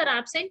symptoms are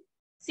absent,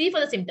 see for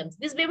the symptoms.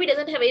 This baby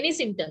doesn't have any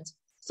symptoms.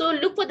 So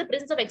look for the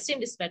presence of extreme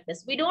risk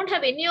factors. We don't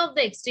have any of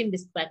the extreme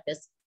risk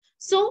factors.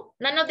 So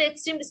none of the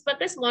extreme risk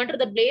factors, monitor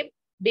the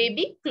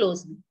baby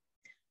closely.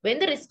 When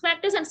the risk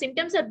factors and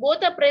symptoms are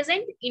both are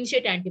present,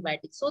 initiate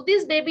antibiotics. So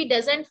this baby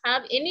doesn't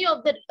have any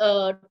of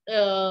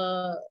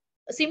the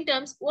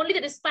symptoms, only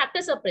the risk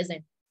factors are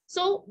present.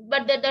 So,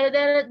 but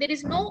there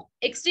is no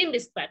extreme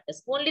risk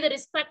factors, only the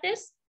risk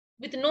factors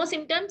with no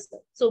symptoms.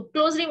 So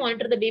closely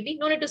monitor the baby,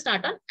 no need to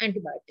start on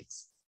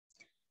antibiotics.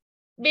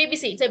 Baby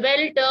C, it's a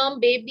well-term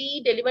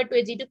baby delivered to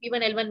a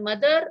G2P1L1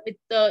 mother with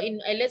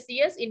in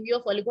LSCS in view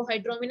of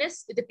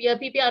oligohydramnios with a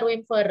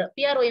PROM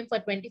for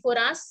 24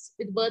 hours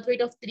with birth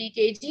weight of 3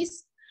 kgs.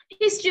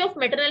 History of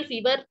maternal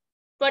fever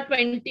for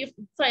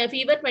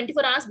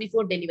 24 hours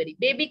before delivery.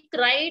 Baby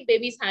cried,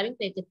 baby is having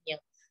pneumonia.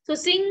 So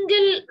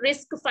single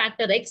risk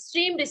factor,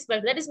 extreme risk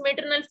factor, that is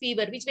maternal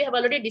fever, which we have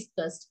already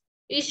discussed,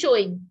 is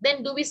showing.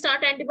 Then do we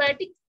start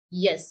antibiotic?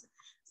 Yes.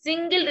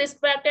 Single risk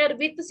factor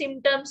with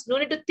symptoms, no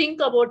need to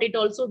think about it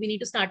also. We need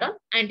to start on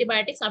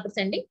antibiotics after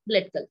sending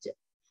blood culture.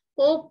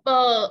 Hope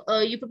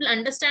you people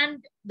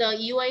understand the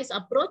EUI's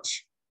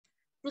approach.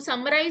 To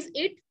summarize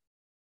it,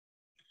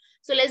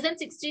 so less than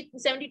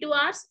 72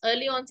 hours,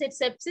 early onset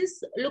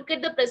sepsis, look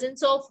at the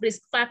presence of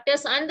risk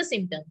factors and the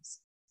symptoms.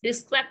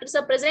 Risk factors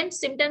are present,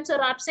 symptoms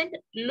are absent,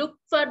 look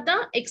for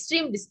the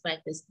extreme risk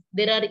factors.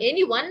 There are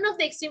any one of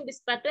the extreme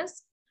risk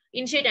factors,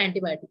 initiate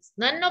antibiotics.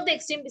 None of the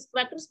extreme risk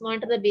factors,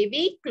 monitor the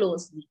baby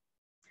closely.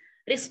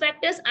 Risk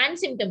factors and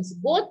symptoms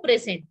both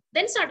present,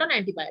 then start on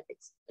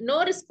antibiotics.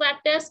 No risk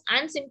factors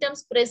and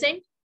symptoms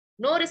present,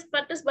 no risk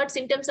factors but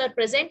symptoms are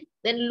present,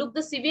 then look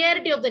the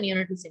severity of the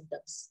neonatal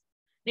symptoms.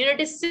 Neonate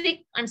is sick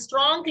and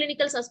strong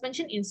clinical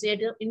suspension,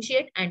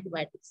 initiate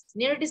antibiotics.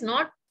 Neonate is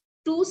not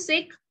too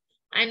sick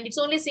and it's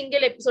only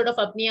single episode of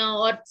apnea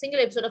or single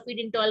episode of feed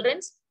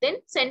intolerance, then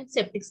send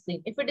septic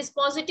screen. If it is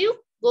positive,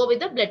 go with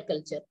the blood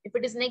culture. If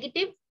it is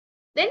negative,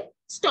 then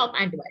stop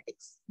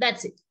antibiotics.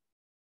 That's it.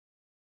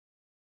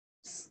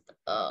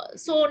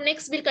 So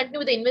next we'll continue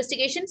with the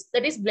investigations,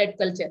 that is blood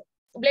culture.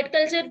 Blood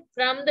culture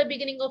from the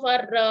beginning of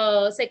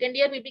our second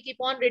year, we will keep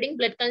on reading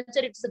blood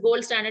culture. It's the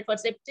gold standard for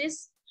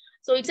sepsis.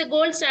 So it's a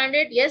gold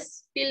standard.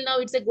 Yes, till now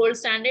it's a gold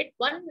standard.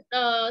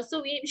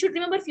 So we should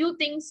remember a few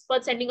things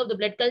for sending of the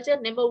blood culture.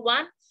 Number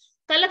one,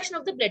 collection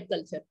of the blood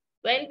culture.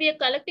 While we are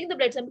collecting the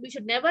blood sample, we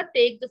should never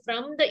take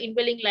from the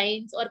indwelling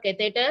lines or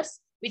catheters,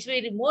 which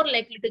will be more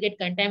likely to get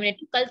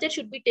contaminated. Culture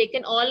should be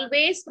taken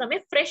always from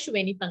a fresh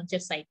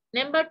venipuncture site.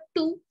 Number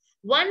two,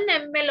 1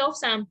 ml of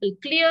sample,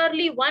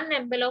 clearly 1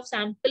 ml of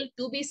sample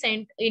to be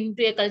sent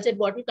into a culture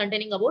bottle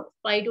containing about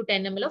 5 to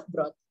 10 ml of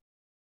broth.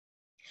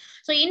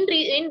 So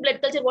in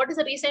blood culture, what is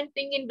the recent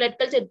thing in blood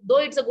culture? Though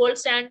it's a gold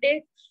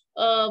standard,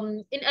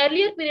 in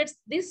earlier periods,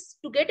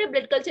 to get a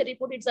blood culture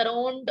report, it's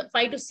around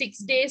 5 to 6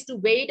 days to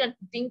wait and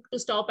think to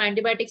stop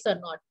antibiotics or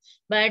not.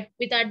 But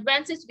with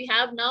advances we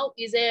have now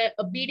is a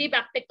BD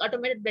Bactec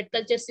automated blood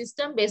culture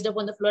system based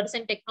upon the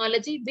fluorescent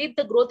technology, with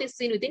the growth is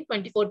seen within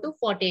 24 to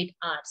 48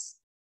 hours.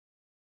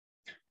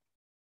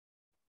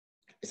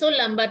 So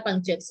lumbar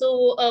puncture.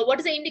 So what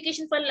is the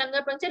indication for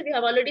lumbar puncture? We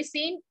have already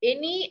seen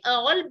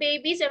all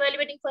babies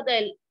evaluating for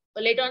the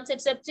late onset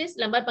sepsis,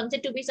 lumbar puncture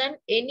to be done,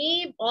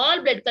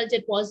 all blood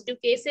culture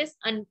positive cases,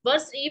 and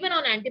worse, even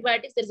on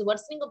antibiotics, there's a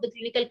worsening of the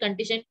clinical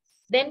condition,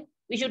 then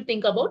we should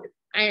think about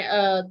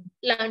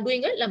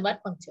doing a lumbar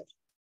puncture.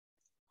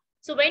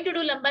 So when to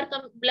do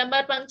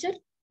lumbar puncture?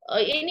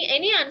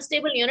 Any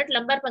unstable neonatal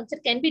lumbar puncture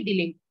can be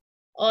delayed.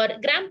 Or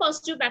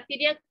gram-positive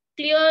bacteria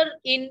clear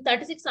in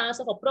 36 hours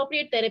of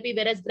appropriate therapy,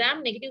 whereas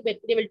gram-negative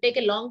bacteria will take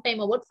a long time,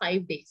 about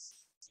 5 days.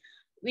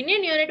 In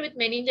a neonate with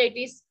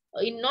meningitis,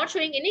 in not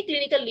showing any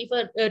clinical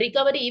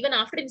recovery even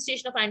after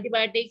initiation of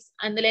antibiotics,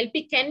 and the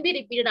LP can be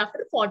repeated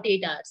after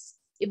 48 hours.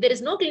 If there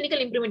is no clinical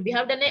improvement, we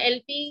have done a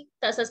LP,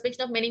 the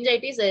suspicion of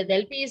meningitis, the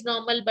LP is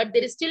normal, but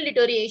there is still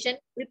deterioration,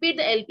 repeat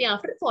the LP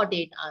after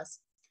 48 hours.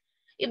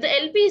 If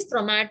the LP is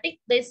traumatic,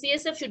 the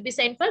CSF should be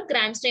sent for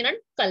gram stain and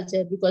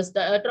culture, because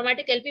the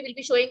traumatic LP will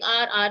be showing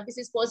our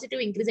RBCs positive,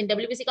 increase in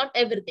WBC count,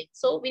 everything.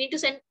 So we need to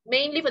send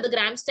mainly for the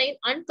gram stain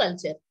and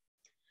culture.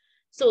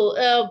 So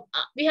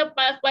we have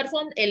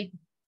performed LP,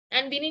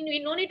 and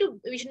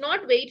we should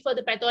not wait for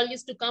the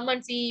pathologist to come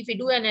and see. If we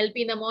do an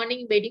LP in the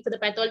morning, waiting for the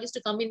pathologist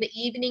to come in the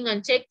evening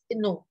and check.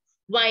 No.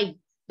 Why?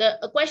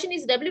 The question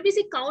is,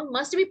 WBC count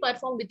must be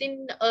performed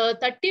within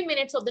 30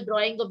 minutes of the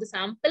drawing of the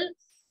sample.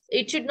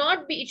 It should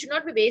not be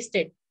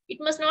wasted. It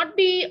must not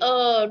be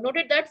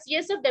noted that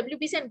CSF,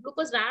 WBC, and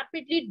glucose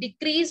rapidly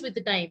decrease with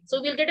the time.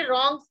 So we'll get a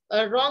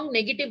wrong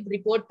negative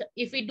report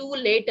if we do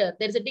later.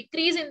 There's a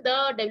decrease in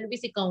the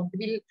WBC count,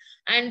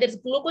 and there's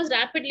glucose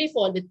rapidly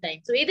fall with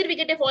time. So either we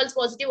get a false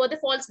positive or the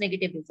false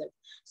negative result.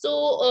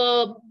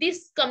 So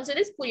this comes with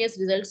a spurious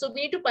result. So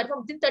we need to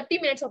perform within 30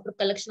 minutes of the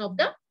collection of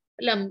the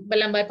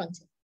lumbar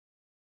puncture.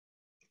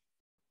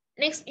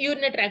 Next,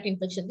 urinary tract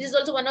infection. This is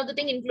also one of the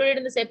things included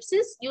in the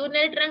sepsis.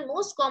 Urinary tract,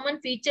 most common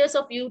features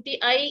of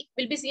UTI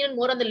will be seen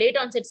more on the late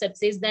onset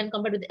sepsis than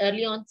compared with the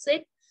early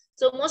onset.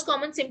 So most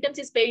common symptoms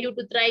is failure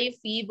to thrive,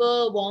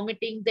 fever,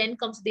 vomiting, then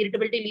comes the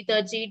irritability,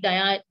 lethargy,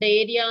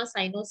 diarrhea,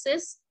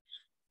 cyanosis.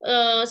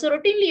 So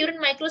routinely urine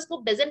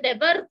microscope doesn't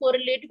ever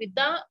correlate with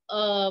the,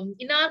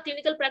 in our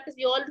clinical practice,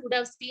 we all would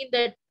have seen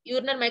that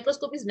urinary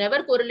microscope is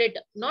never correlate,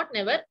 not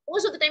never,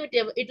 most of the time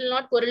it will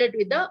not correlate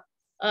with the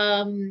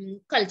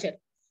culture.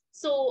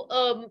 So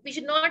we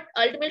should not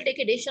ultimately take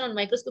a decision on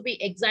microscopy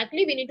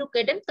exactly. We need to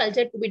get a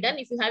culture to be done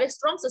if you have a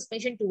strong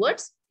suspicion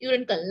towards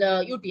urine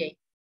UTI.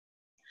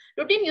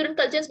 Routine urine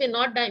cultures we are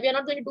not going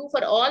to do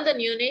for all the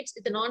neonates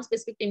with the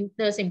non-specific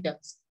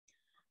symptoms.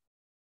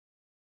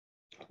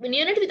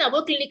 Neonate with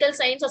above clinical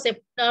signs or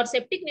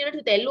septic neonate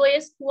with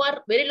LOS who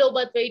are very low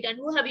birth weight and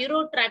who have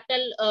urinary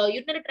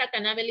tract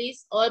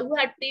anomalies, or who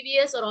had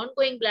previous or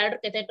ongoing bladder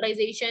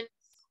catheterization,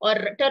 or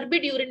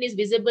turbid urine is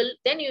visible,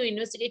 then you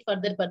investigate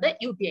further for the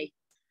UTI.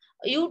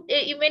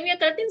 When we are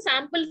collecting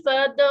sample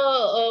for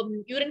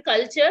the urine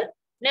culture,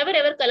 never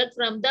ever collect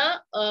from the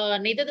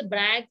neither the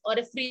brag or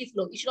a free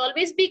flow. It should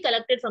always be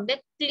collected from the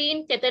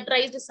clean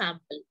catheterized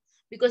sample,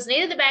 because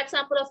neither the bag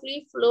sample or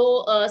free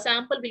flow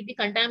sample will be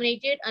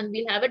contaminated, and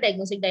we'll have a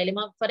diagnostic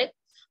dilemma for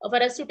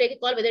us to take a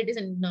call whether it is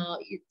a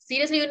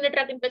seriously urinary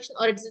tract infection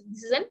or this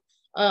is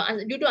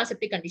due to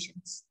aseptic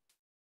conditions.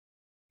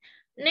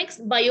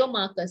 Next,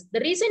 biomarkers.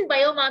 The recent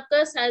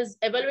biomarkers has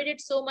evaluated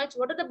so much.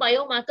 What are the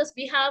biomarkers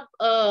we have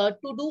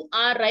to do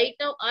are right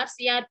now are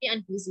CRP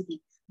and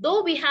PCT.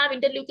 Though we have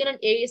interleukin and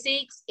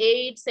A6,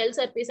 8, cell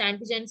surface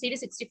antigen,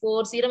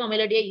 CD64, serum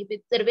amyloid A,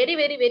 there are very,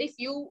 very, very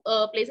few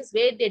places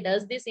where they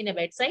does this in a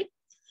bedside.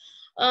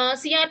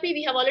 CRP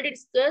we have already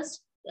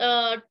discussed.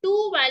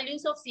 2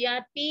 values of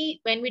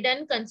CRP when we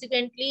done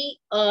consequently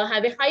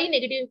have a high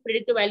negative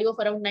predictive value of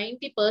around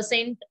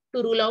 90%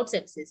 to rule out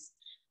sepsis.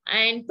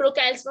 And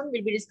procalcitonin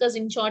will be discussed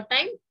in short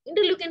time.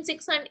 Interleukin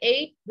 6 and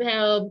 8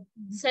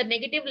 these are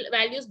negative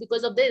values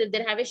because of they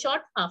have a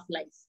short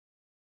half-life.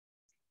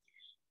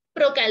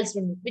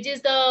 Procalcitonin, which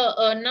is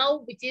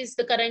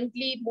the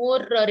currently more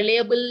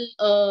reliable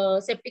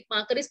septic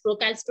marker, is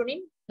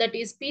procalcitonin. That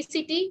is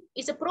PCT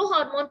is a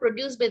prohormone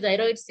produced by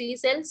thyroid C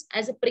cells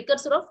as a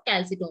precursor of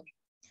calcitonin.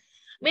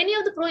 Many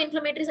of the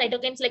pro-inflammatory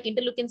cytokines like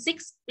interleukin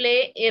 6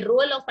 play a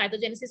role of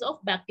pathogenesis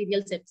of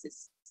bacterial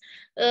sepsis.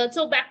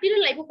 So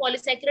bacterial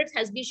lipopolysaccharides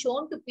has been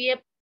shown to be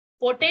a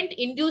potent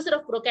inducer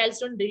of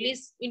procalcitonin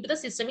release into the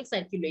systemic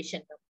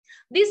circulation.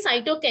 These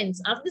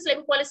cytokines, after this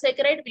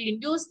lipopolysaccharide, will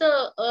induce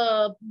the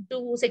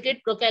to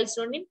secrete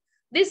procalcitonin.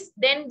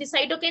 Then the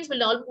cytokines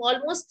will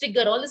almost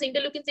trigger all this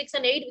interleukin 6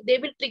 and 8. They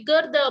will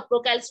trigger the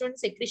procalcitonin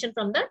secretion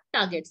from the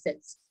target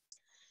cells.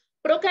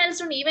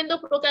 Procalcitonin, even though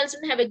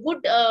procalcitonin have a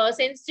good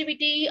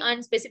sensitivity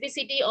and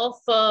specificity of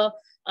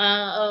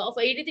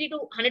 83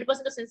 to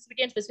 100% of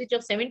sensitivity and specificity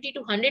of 70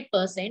 to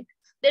 100%,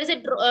 there is a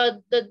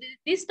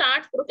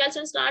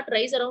procalcitonin start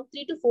rise around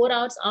 3 to 4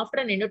 hours after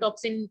an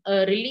endotoxin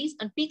release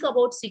and peak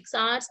about 6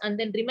 hours and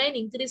then remain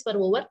increase for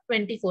over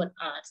 24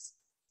 hours.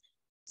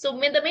 So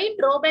the main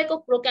drawback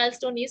of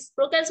procalcitonin is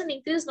procalcitonin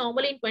increases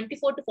normally in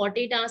 24 to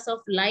 48 hours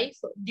of life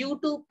due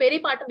to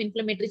peripartum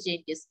inflammatory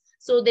changes.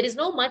 So there is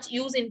no much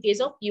use in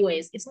case of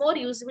UAS. It's more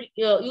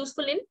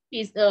useful in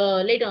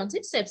late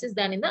onset sepsis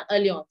than in the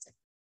early onset.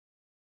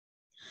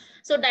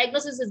 So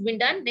diagnosis has been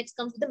done. Next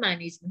comes to the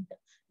management.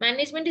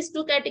 Management is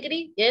two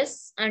category.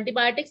 Yes,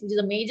 antibiotics, which is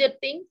a major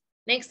thing.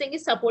 Next thing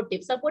is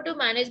supportive. Supportive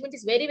management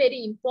is very,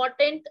 very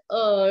important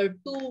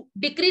to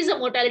decrease the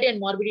mortality and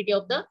morbidity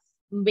of the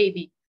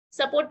baby.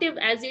 Supportive,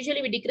 as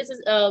usually we'll discuss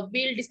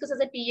as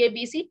a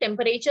TABC,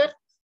 temperature.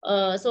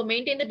 So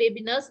maintain the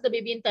baby, nurse the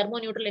baby in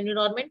thermoneutral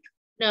environment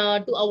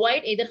to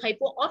avoid either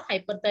hypo or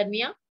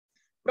hyperthermia.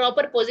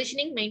 Proper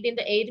positioning, maintain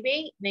the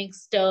airway.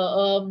 Next,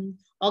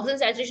 oxygen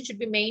saturation should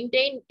be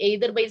maintained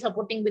either by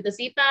supporting with the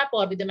CPAP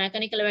or with the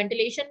mechanical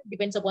ventilation,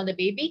 depends upon the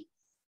baby.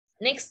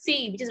 Next,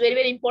 C, which is very,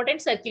 very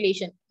important,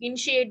 circulation.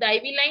 Initiate the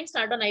IV line,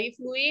 start on IV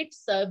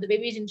fluids. The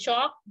baby is in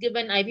shock,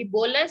 given IV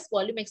bolus,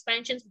 volume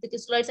expansions with the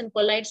crystalloids and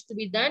colloids to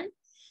be done.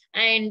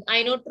 And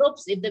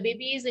inotropes, if the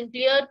baby is in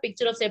clear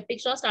picture of septic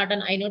shock, start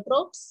on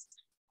inotropes.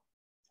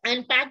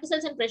 And packed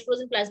cells and fresh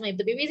frozen plasma. If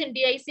the baby is in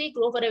DIC,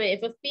 go for a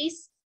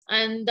FFPs.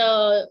 And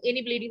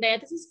any bleeding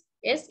diathesis,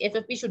 yes,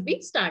 FFP should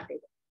be started.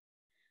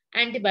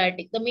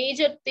 Antibiotic, the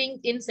major thing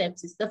in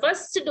sepsis. The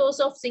first dose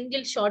of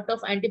single shot of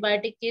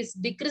antibiotic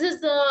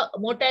decreases the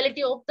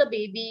mortality of the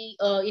baby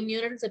in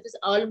neonatal sepsis,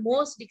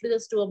 almost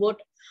decreases to about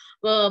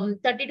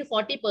 30 to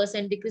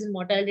 40% decrease in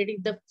mortality.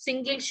 The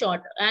single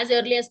shot, as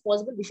early as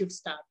possible, we should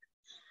start.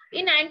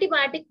 In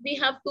antibiotic, we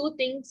have two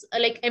things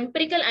like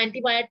empirical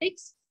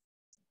antibiotics.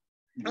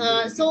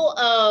 What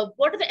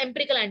are the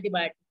empirical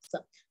antibiotics?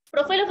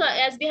 Profile of,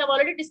 as we have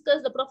already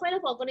discussed, the profile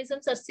of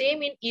organisms are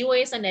same in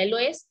EOS and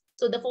LOS.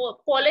 So the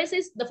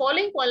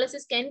following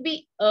policies can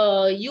be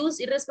used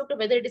irrespective of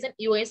whether it is an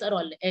EOS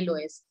or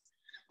LOS.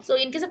 So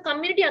in case of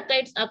community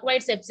acquired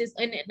sepsis,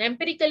 and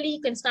empirically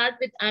you can start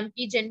with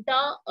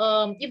ampigenta.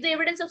 If the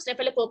evidence of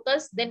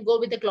staphylococcus, then go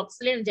with the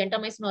cloxacillin,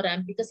 gentamicin, or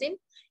ampicillin.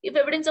 If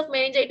evidence of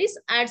meningitis,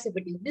 add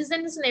ceftine. This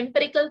then is an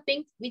empirical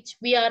thing which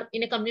we are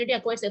in a community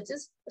acquired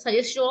sepsis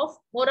suggestion of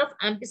more of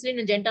ampicillin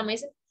and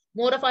gentamicin.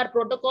 More of our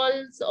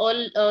protocols, all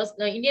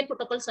Indian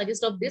protocols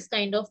suggest of this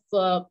kind of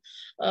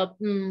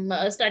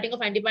starting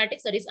of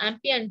antibiotics, that is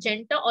ampi and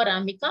genta or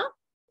amica.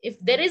 If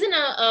there is an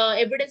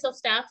evidence of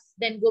staph,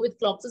 then go with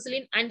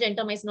cloxacillin and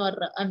gentamicin or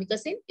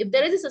amikacin. If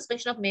there is a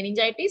suspicion of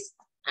meningitis,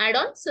 add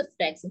on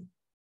ceftazine.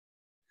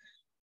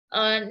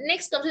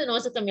 Next comes the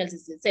nosocomial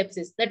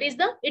sepsis. That is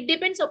it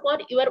depends upon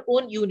your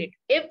own unit.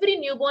 Every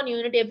newborn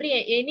unit,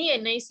 any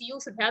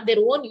NICU should have their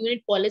own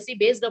unit policy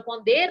based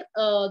upon their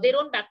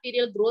own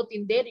bacterial growth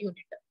in their unit.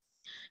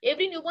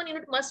 Every newborn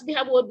unit must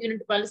have own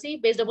unit policy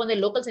based upon their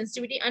local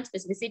sensitivity and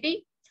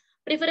specificity.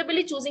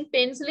 Preferably choosing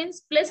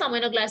penicillins plus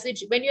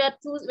aminoglycids when you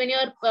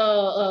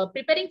are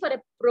preparing for a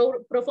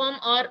proform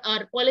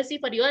or policy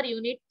for your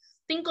unit.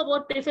 Think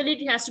about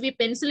preferably it has to be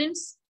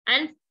penicillins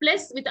and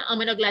plus with the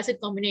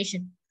aminoglycid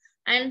combination.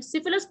 And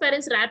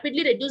cephalosporins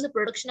rapidly reduce the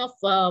production of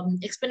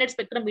expanded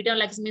spectrum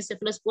beta-lactamase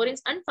cephalosporins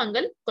and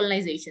fungal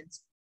colonizations.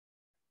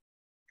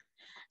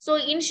 So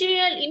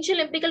initial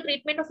empirical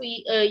treatment of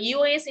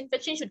EOS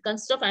infection should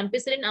consist of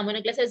ampicillin,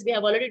 aminoglycids, as we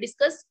have already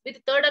discussed, with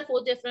third or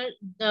fourth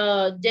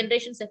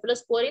generation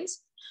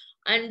cephalosporins,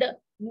 and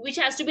which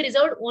has to be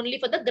reserved only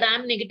for the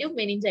gram-negative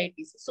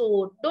meningitis.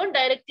 So don't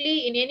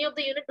directly, in any of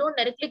the unit, don't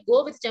directly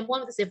go with jump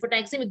on with the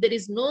cefotaxime if there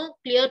is no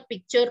clear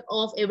picture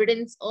of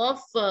evidence of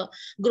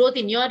growth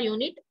in your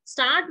unit.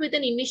 Start with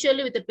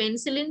initially with the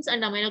penicillins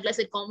and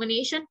aminoglycid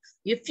combination.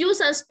 If you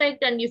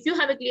suspect and if you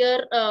have a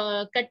clear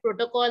cut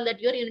protocol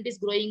that your unit is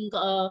growing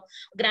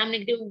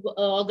gram-negative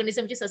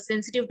organism which is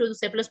sensitive to the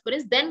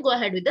cephalosporins, then go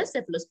ahead with the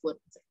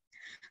cephalosporins.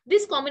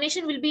 This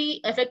combination will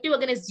be effective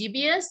against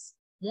GBS,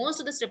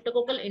 most of the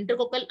streptococcal,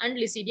 intercoccal, and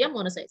Listeria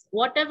monocytes.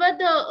 Whatever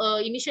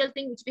the initial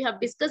thing which we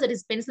have discussed, that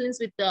is penicillins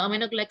with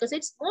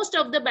aminoglycosides, most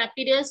of the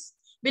bacteria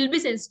will be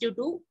sensitive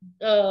to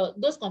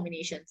those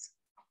combinations.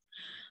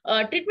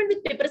 Treatment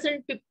with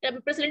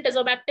piperacillin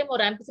tazobactam or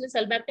ampicillin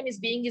sulbactam is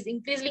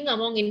increasing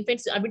among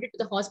infants admitted to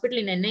the hospital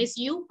in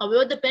NICU.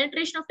 However, the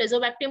penetration of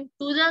tazobactam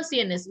to the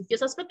CNS, if you're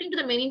suspecting to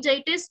the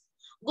meningitis,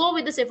 go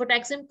with the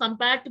cefotaxime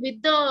compared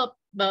with the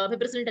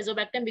piperacillin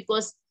tazobactam,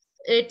 because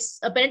its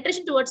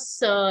penetration towards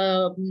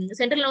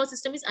central nervous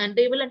system is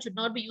unstable and should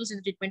not be used in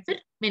the treatment for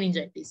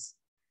meningitis.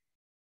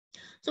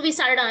 So we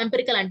started our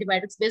empirical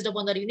antibiotics based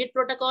upon the unit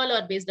protocol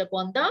or based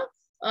upon the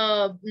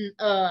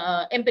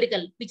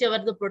empirical, whichever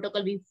the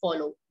protocol we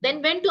follow.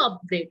 Then when to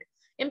upgrade.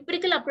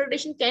 Empirical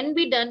upgradation can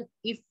be done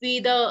if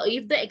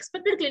the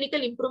expected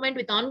clinical improvement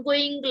with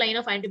ongoing line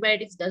of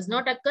antibiotics does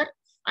not occur.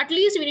 At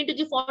least we need to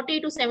give 40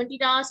 to 70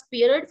 hours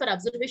period for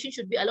observation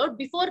should be allowed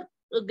before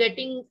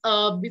declaring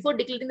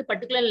the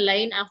particular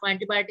line of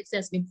antibiotics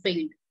has been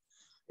failed.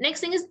 Next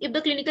thing is if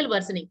the clinical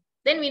worsening,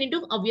 then we need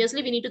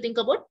to think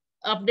about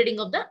updating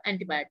of the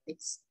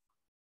antibiotics.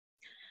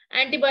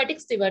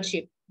 Antibiotic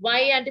stewardship.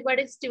 Why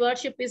antibiotic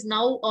stewardship is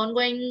now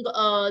ongoing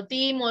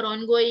theme or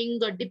ongoing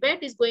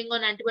debate is going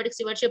on. Antibiotic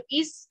stewardship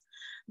is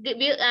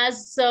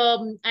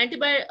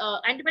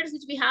antibiotics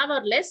which we have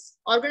are less,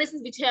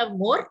 organisms which have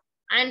more,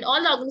 and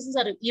all the organisms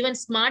are even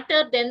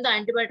smarter than the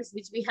antibiotics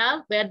which we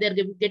have, where they're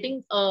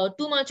getting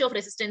too much of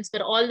resistance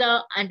for all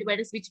the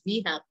antibiotics which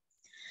we have.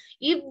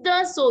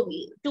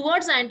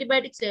 Towards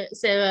antibiotic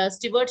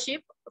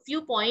stewardship,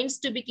 few points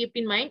to be kept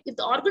in mind. If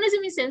the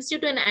organism is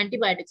sensitive to an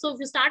antibiotic, so if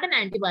you start an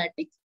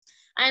antibiotic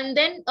and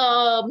then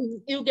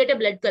you get a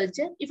blood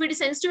culture, if it is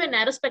sensitive to a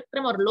narrow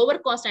spectrum or lower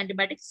cost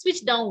antibiotic,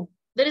 switch down.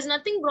 There is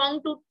nothing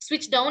wrong to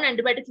switch down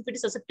antibiotic if it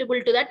is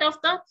susceptible to that of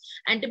the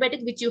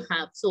antibiotic which you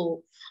have.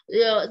 So,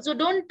 so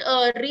don't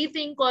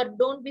rethink or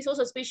don't be so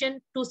suspicious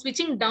to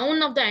switching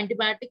down of the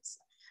antibiotics.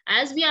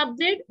 As we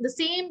upgrade, the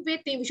same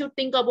way we should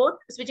think about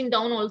switching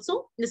down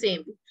also the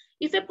same way.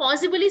 If a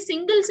possibly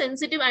single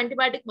sensitive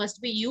antibiotic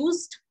must be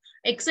used,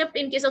 except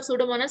in case of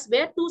Pseudomonas,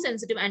 where two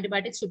sensitive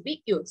antibiotics should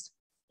be used.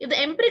 If the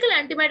empirical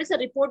antibiotics are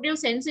reported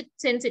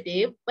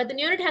sensitive, but the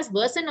neonate has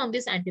worsened on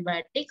these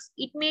antibiotics,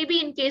 it may be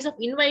in case of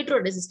in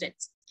vitro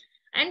resistance.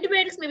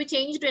 Antibiotics may be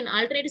changed to an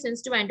alternative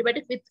sensitive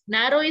antibiotic with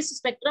narrowest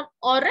spectrum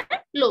or a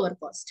lower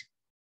cost.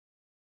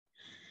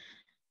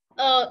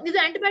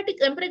 The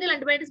empirical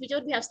antibiotics which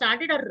we have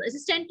started are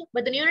resistant,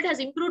 but the neonate has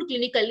improved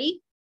clinically.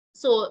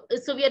 So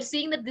we are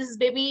seeing that this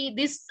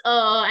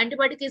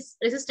antibiotic is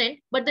resistant,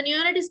 but the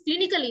neonate is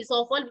clinically,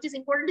 so far, which is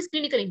important is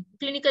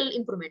clinical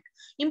improvement.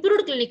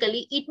 Improved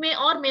clinically, it may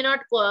or may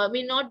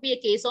not be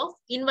a case of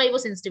in vivo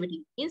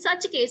sensitivity. In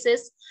such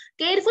cases,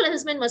 careful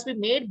assessment must be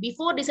made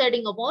before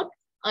deciding about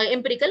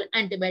empirical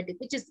antibiotic,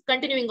 which is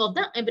continuing of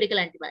the empirical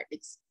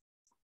antibiotics.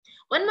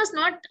 One must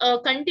not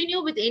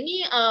continue with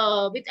any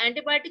with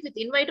antibiotic with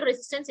in vitro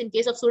resistance in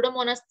case of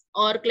Pseudomonas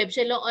or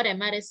Klebsiella or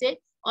MRSA,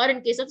 or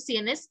in case of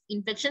CNS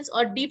infections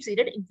or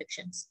deep-seated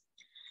infections.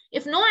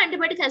 If no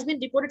antibiotic has been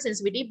reported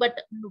sensitivity, but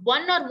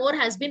one or more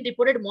has been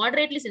reported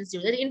moderately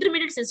sensitive, the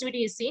intermediate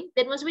sensitivity is seen,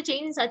 there must be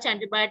change in such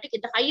antibiotic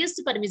at the highest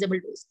permissible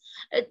dose.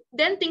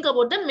 Then think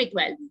about the MIC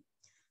value.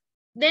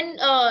 Then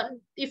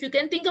if you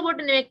can think about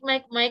the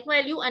MIC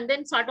value and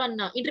then start on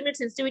intermediate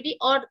sensitivity,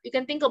 or you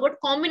can think about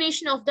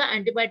combination of the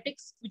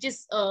antibiotics, which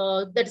is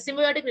the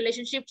symbiotic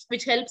relationships,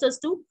 which helps us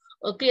to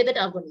clear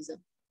that organism.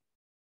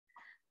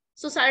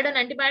 So started on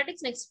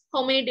antibiotics. Next,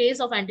 how many days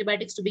of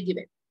antibiotics to be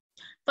given?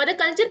 For the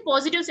culture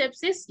positive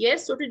sepsis,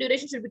 yes, total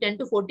duration should be 10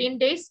 to 14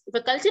 days. If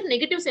a culture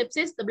negative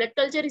sepsis, the blood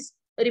culture is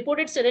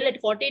reported sterile at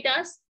 48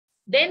 hours.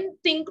 Then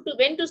think to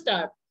when to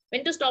stop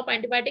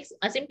antibiotics.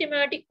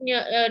 Asymptomatic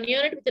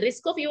neonate with the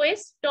risk of UAS,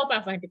 stop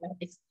off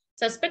antibiotics.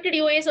 Suspected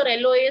UAS or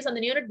LOAS and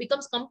the neonate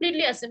becomes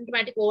completely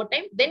asymptomatic over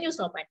time, then you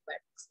stop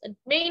antibiotics. And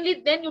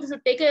mainly, then you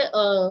should take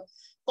a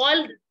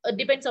call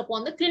depends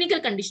upon the clinical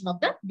condition of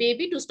the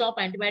baby to stop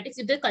antibiotics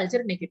if the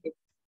culture negative.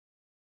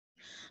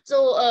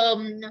 So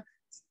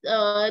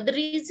the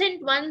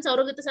recent ones,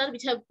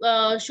 which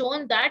have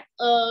shown that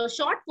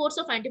short course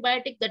of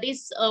antibiotic, that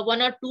is 1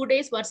 or 2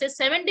 days versus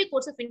 7-day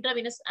course of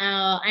intravenous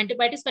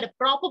antibiotics for a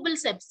probable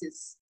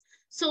sepsis.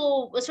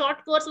 So a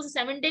short course was a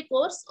 7-day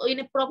course in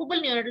a probable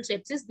neonatal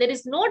sepsis. There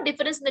is no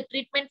difference in the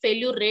treatment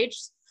failure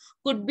rates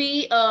could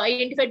be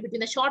identified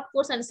between the short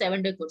course and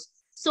 7-day course.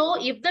 So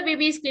if the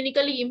baby is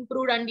clinically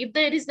improved and if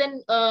there is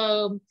then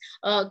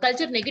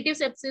culture negative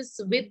sepsis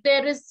with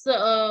there is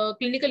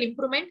clinical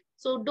improvement,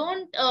 so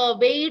don't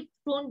wait,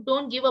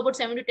 don't give about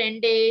 7 to 10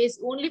 days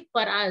only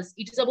for us.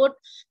 It is about,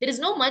 there is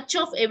no much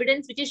of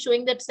evidence which is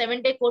showing that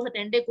 7-day course or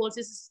 10-day course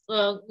is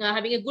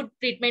having a good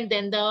treatment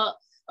than the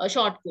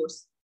short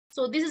course.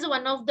 So this is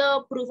one of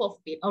the proof of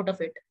it, out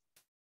of it.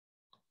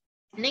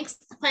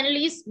 Next,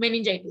 finally, is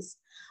meningitis.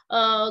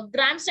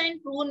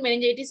 Gram-Stein-proven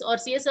meningitis or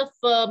CSF,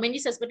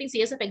 meningitis suspecting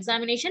CSF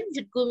examination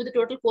should go with a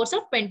total course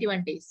of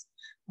 21 days.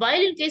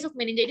 While in case of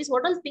meningitis,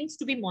 what are things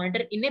to be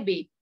monitored in a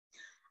baby?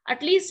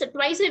 At least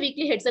twice a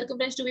weekly head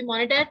circumference to be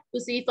monitored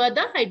to see for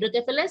the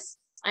hydrocephalus,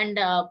 and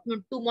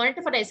to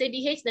monitor for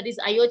SADH, that is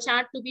IO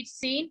chart to be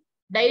seen,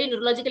 daily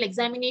neurological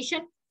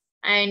examination,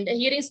 and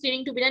hearing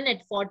screening to be done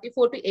at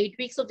 44 to 8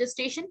 weeks of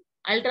gestation.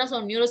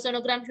 Ultrasound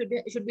neurosonogram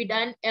should be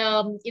done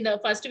in the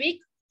first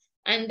week.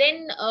 And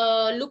then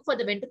look for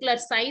the ventricular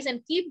size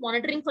and keep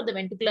monitoring for the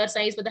ventricular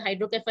size for the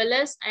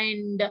hydrocephalus,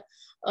 and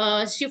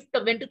shift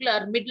of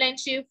ventricular midline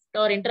shift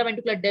or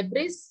intraventricular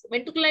debris.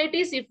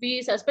 Ventriculitis, if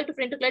we suspect of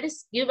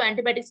ventriculitis, give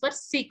antibiotics for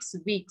 6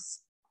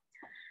 weeks.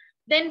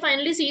 Then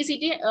finally,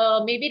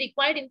 CECT may be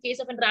required in case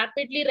of a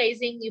rapidly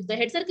rising. If the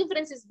head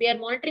circumference is, we are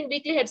monitoring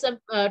weekly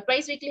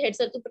twice weekly head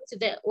circumference. If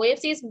the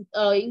OFC is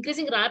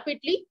increasing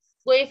rapidly,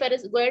 go ahead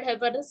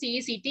for the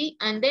CECT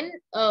and then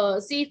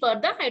see for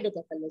the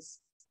hydrocephalus.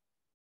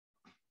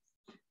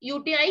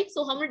 UTI,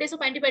 so how many days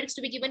of antibiotics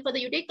to be given for the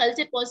UTI?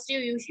 Culture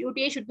positive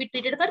UTI should be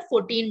treated for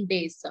 14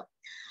 days.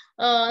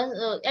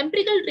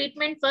 Empirical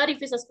treatment for if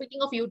you're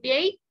suspecting of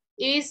UTI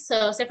is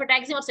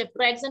cefotaxime or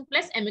ceftriaxone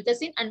plus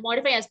amikacin and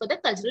modify as per the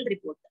cultural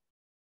report.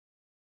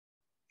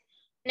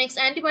 Next,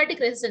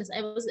 antibiotic resistance.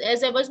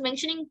 As I was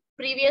mentioning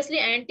previously,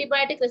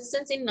 antibiotic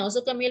resistance in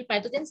nosocomial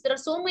pathogens. There are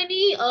so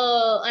many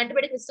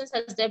antibiotic resistance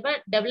has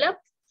developed.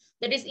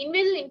 That is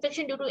invasive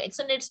infection due to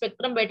extended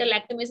spectrum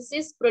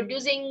beta-lactamyces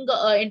producing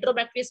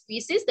enterobacterial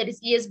species, that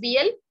is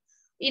ESBL.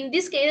 In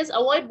this case,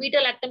 avoid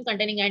beta-lactam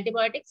containing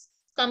antibiotics.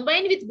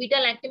 Combine with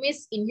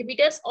beta-lactamase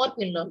inhibitors or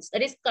quinolones.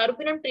 That is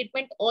carbapenem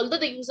treatment, although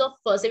the use of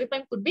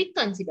cefepime could be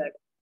considered.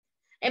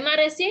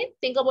 MRSA,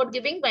 think about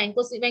giving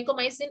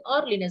vancomycin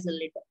or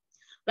linezolid.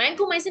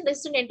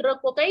 Vancomycin-resistant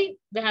enterococci,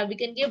 we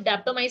can give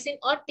daptomycin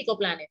or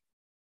ticoplanin.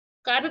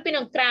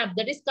 Carbapenem, crab,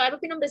 that is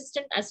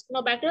carbapenem-resistant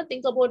Acinetobacter,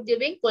 think about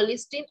giving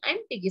colistin and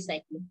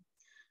tigecycline.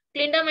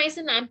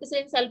 Clindamycin,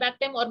 ampicillin,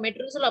 sulbactam, or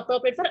metrozole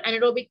appropriate for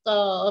anaerobic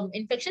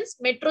infections.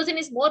 Metrozine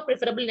is more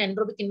preferable in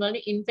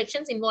anaerobic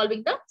infections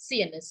involving the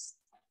CNS.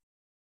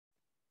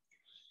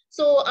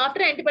 So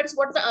after antibiotics,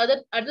 what are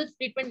the other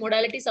treatment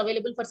modalities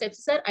available for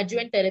sepsis are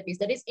adjuvant therapies.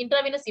 That is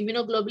intravenous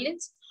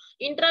immunoglobulins.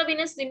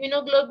 Intravenous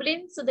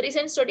immunoglobulins, so the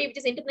recent study, which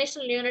is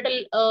International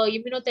Neonatal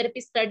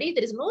Immunotherapy Study,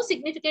 there is no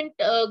significant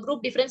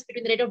group difference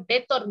between the rate of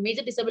death or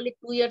major disability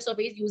 2 years of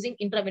age using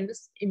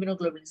intravenous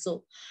immunoglobulins.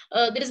 So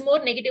there is more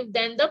negative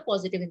than the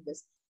positive in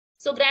this.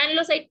 So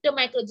granulocyte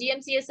macro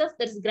GMCSF,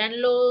 there is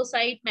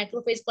granulocyte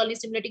macrophage colony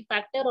stimulating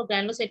factor or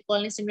granulocyte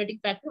colony stimulating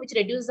factor, which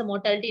reduces the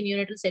mortality in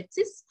neonatal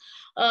sepsis.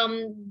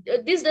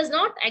 This does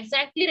not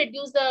exactly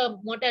reduce the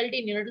mortality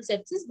in neonatal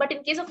sepsis, but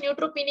in case of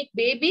neutropenic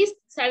babies,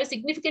 have a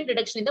significant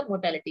reduction in the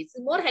mortality. It's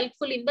more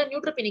helpful in the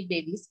neutropenic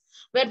babies,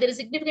 where there is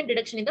significant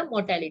reduction in the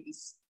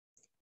mortalities.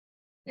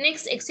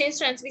 Next, exchange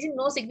transfusion,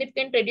 no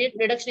significant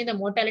reduction in the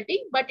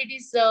mortality, but it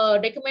is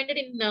recommended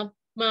in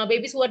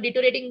babies who are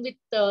deteriorating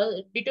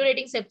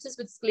sepsis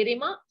with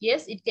scleroderma.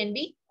 Yes, it can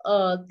be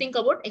think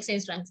about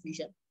exchange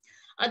transfusion.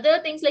 Other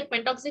things like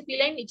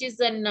pentoxifylline, which is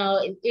an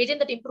agent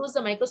that improves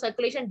the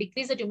microcirculation,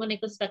 decrease the tumor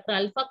necrosis factor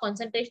alpha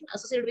concentration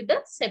associated with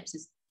the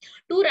sepsis.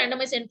 2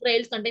 randomized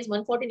trials contains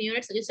 140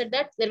 neonates suggested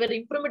that there were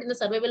improvement in the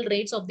survival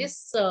rates of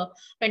this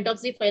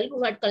pentoxifylline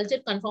who had culture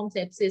confirmed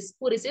sepsis,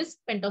 who receives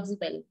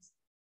pentoxifylline.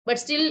 But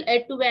still,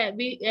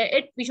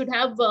 we should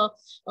have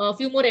a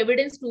few more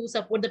evidence to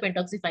support the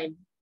pentoxifylline.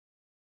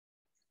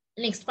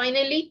 Next,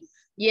 finally,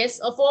 yes,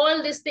 of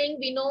all this thing,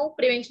 we know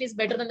prevention is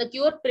better than the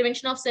cure.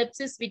 Prevention of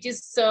sepsis, which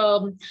is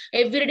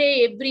every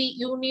day, every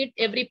unit,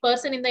 every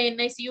person in the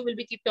NICU will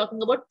be keep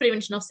talking about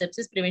prevention of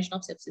sepsis, prevention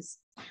of sepsis.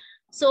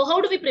 So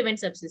how do we prevent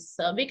sepsis?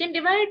 We can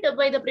divide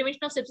by the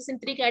prevention of sepsis in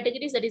 3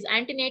 categories, that is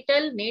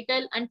antenatal,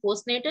 natal, and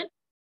postnatal.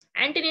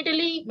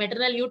 Antenatally,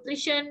 maternal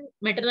nutrition,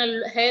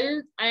 maternal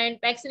health, and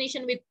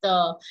vaccination with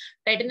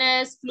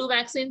tetanus, flu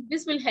vaccine.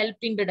 This will help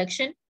in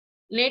reduction.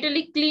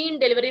 Natally, clean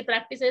delivery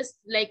practices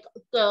like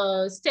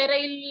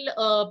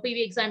sterile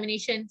PV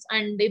examinations,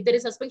 and if there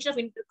is suspension of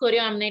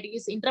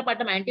chorioamnitis,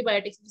 intrapartum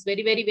antibiotics is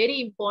very, very,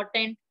 very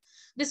important.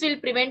 This will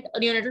prevent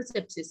neonatal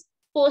sepsis.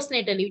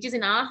 Postnatally, which is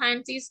in our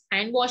hands, is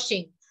hand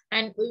washing,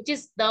 and which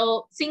is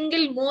the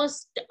single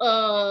most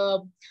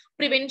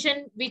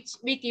prevention which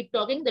we keep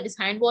talking, that is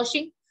hand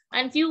washing.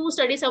 And few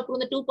studies have proven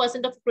that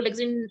 2% of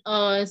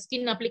prolixin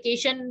skin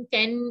application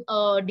can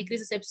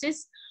decrease the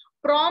sepsis.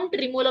 Prompt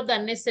removal of the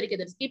unnecessary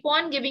catheters. Keep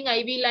on giving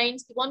IV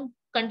lines, keep on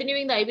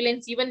continuing the IV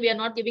lines, even we are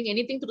not giving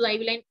anything through the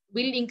IV line,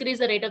 will increase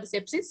the rate of the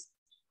sepsis.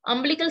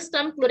 Umbilical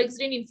stump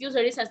chlorhexidine infused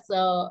studies has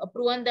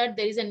proven that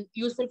there is an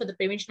useful for the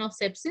prevention of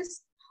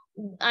sepsis.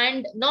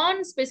 And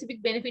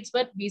non-specific benefits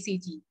for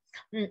BCG.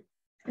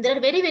 There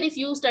are very, very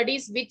few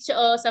studies which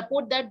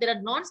support that there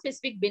are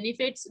non-specific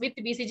benefits with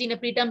BCG in a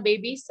preterm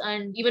babies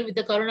and even with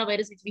the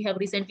coronavirus, which we have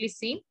recently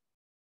seen.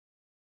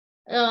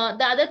 The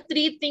other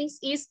 3 things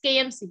is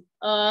KMC.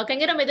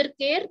 Kangaroo mother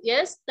care,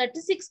 yes,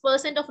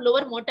 36% of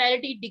lower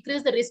mortality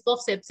decrease the risk of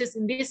sepsis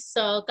in these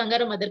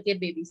kangaroo mother care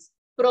babies.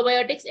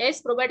 Probiotics,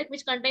 yes, probiotic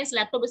which contains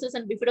lactobacillus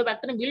and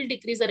bifidobacterium will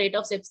decrease the rate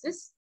of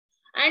sepsis.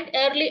 And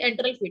early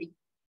enteral feeding.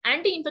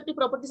 Anti-infective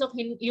properties of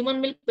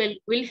human milk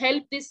will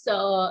help this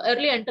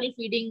early enteral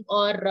feeding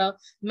or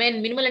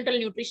minimal enteral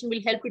nutrition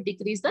will help to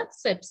decrease the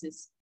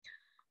sepsis.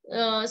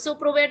 So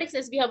probiotics,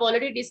 as we have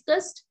already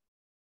discussed,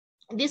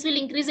 this will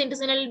increase the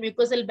intestinal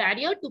mucosal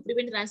barrier to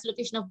prevent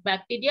translocation of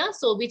bacteria,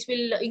 so which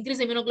will increase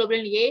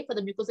immunoglobulin A for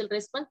the mucosal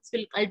response,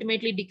 will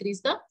ultimately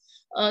decrease the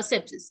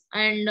sepsis.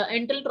 And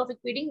enteral trophic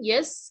feeding,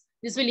 yes,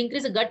 this will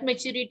increase the gut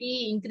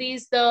maturity,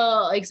 increase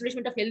the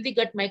establishment of healthy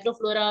gut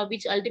microflora,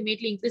 which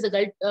ultimately increase the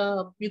gut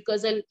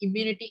mucosal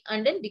immunity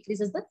and then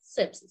decreases the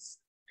sepsis.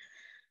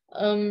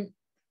 And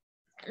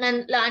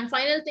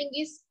final thing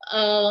is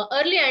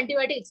early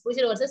antibiotic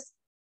exposure versus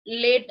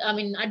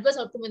adverse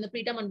outcome in the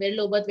preterm and very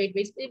low birth weight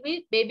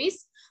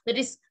babies. That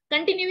is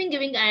continuing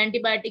giving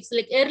antibiotics,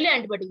 like early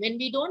antibiotic. When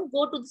we don't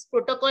go to this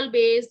protocol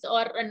based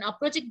or an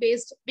approach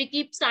based, we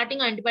keep starting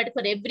antibiotic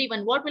for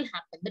everyone. What will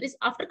happen? That is,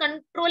 after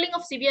controlling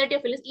of severity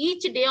of illness,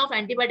 each day of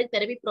antibiotic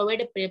therapy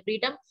provide a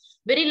preterm,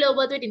 very low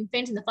birth weight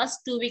infants in the first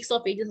 2 weeks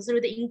of age associated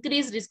with the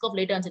increased risk of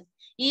later onset.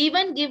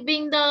 Even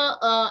giving the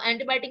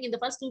antibiotic in the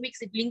first 2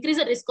 weeks, it will increase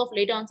the risk of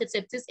later onset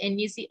sepsis,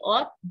 NEC,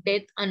 or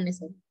death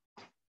unnecessary.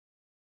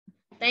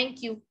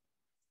 Thank you.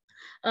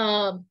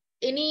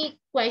 Any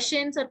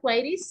questions or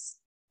queries?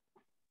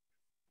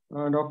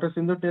 Dr.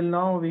 Sindhu, till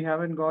now we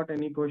haven't got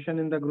any question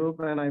in the group,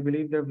 and I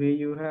believe the way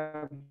you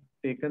have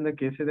taken the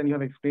cases and you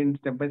have explained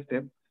step by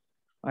step,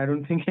 I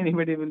don't think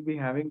anybody will be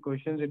having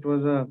questions. It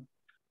was a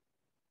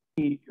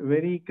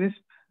very crisp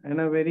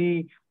and a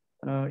very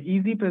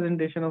easy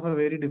presentation of a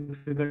very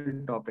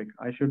difficult topic.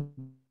 I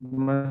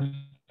must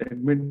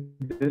admit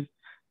this,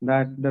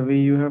 that the way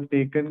you have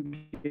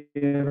taken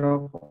care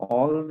of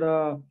all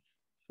the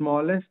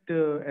smallest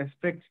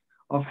aspects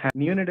of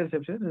neonatal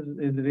sepsis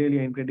is really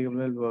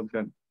incredible work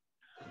done.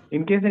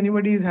 In case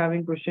anybody is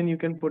having question, you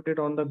can put it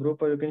on the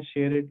group or you can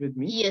share it with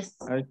me. Yes.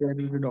 I'll share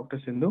it with Dr.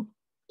 Sindhu.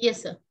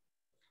 Yes, sir.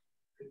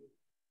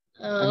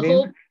 Again,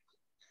 Hope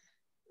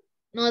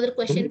no other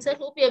questions, sir.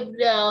 Hope you have,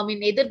 I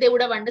mean, either they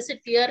would have understood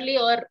clearly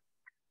or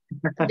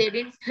they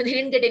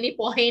didn't get any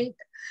point.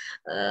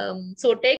 So take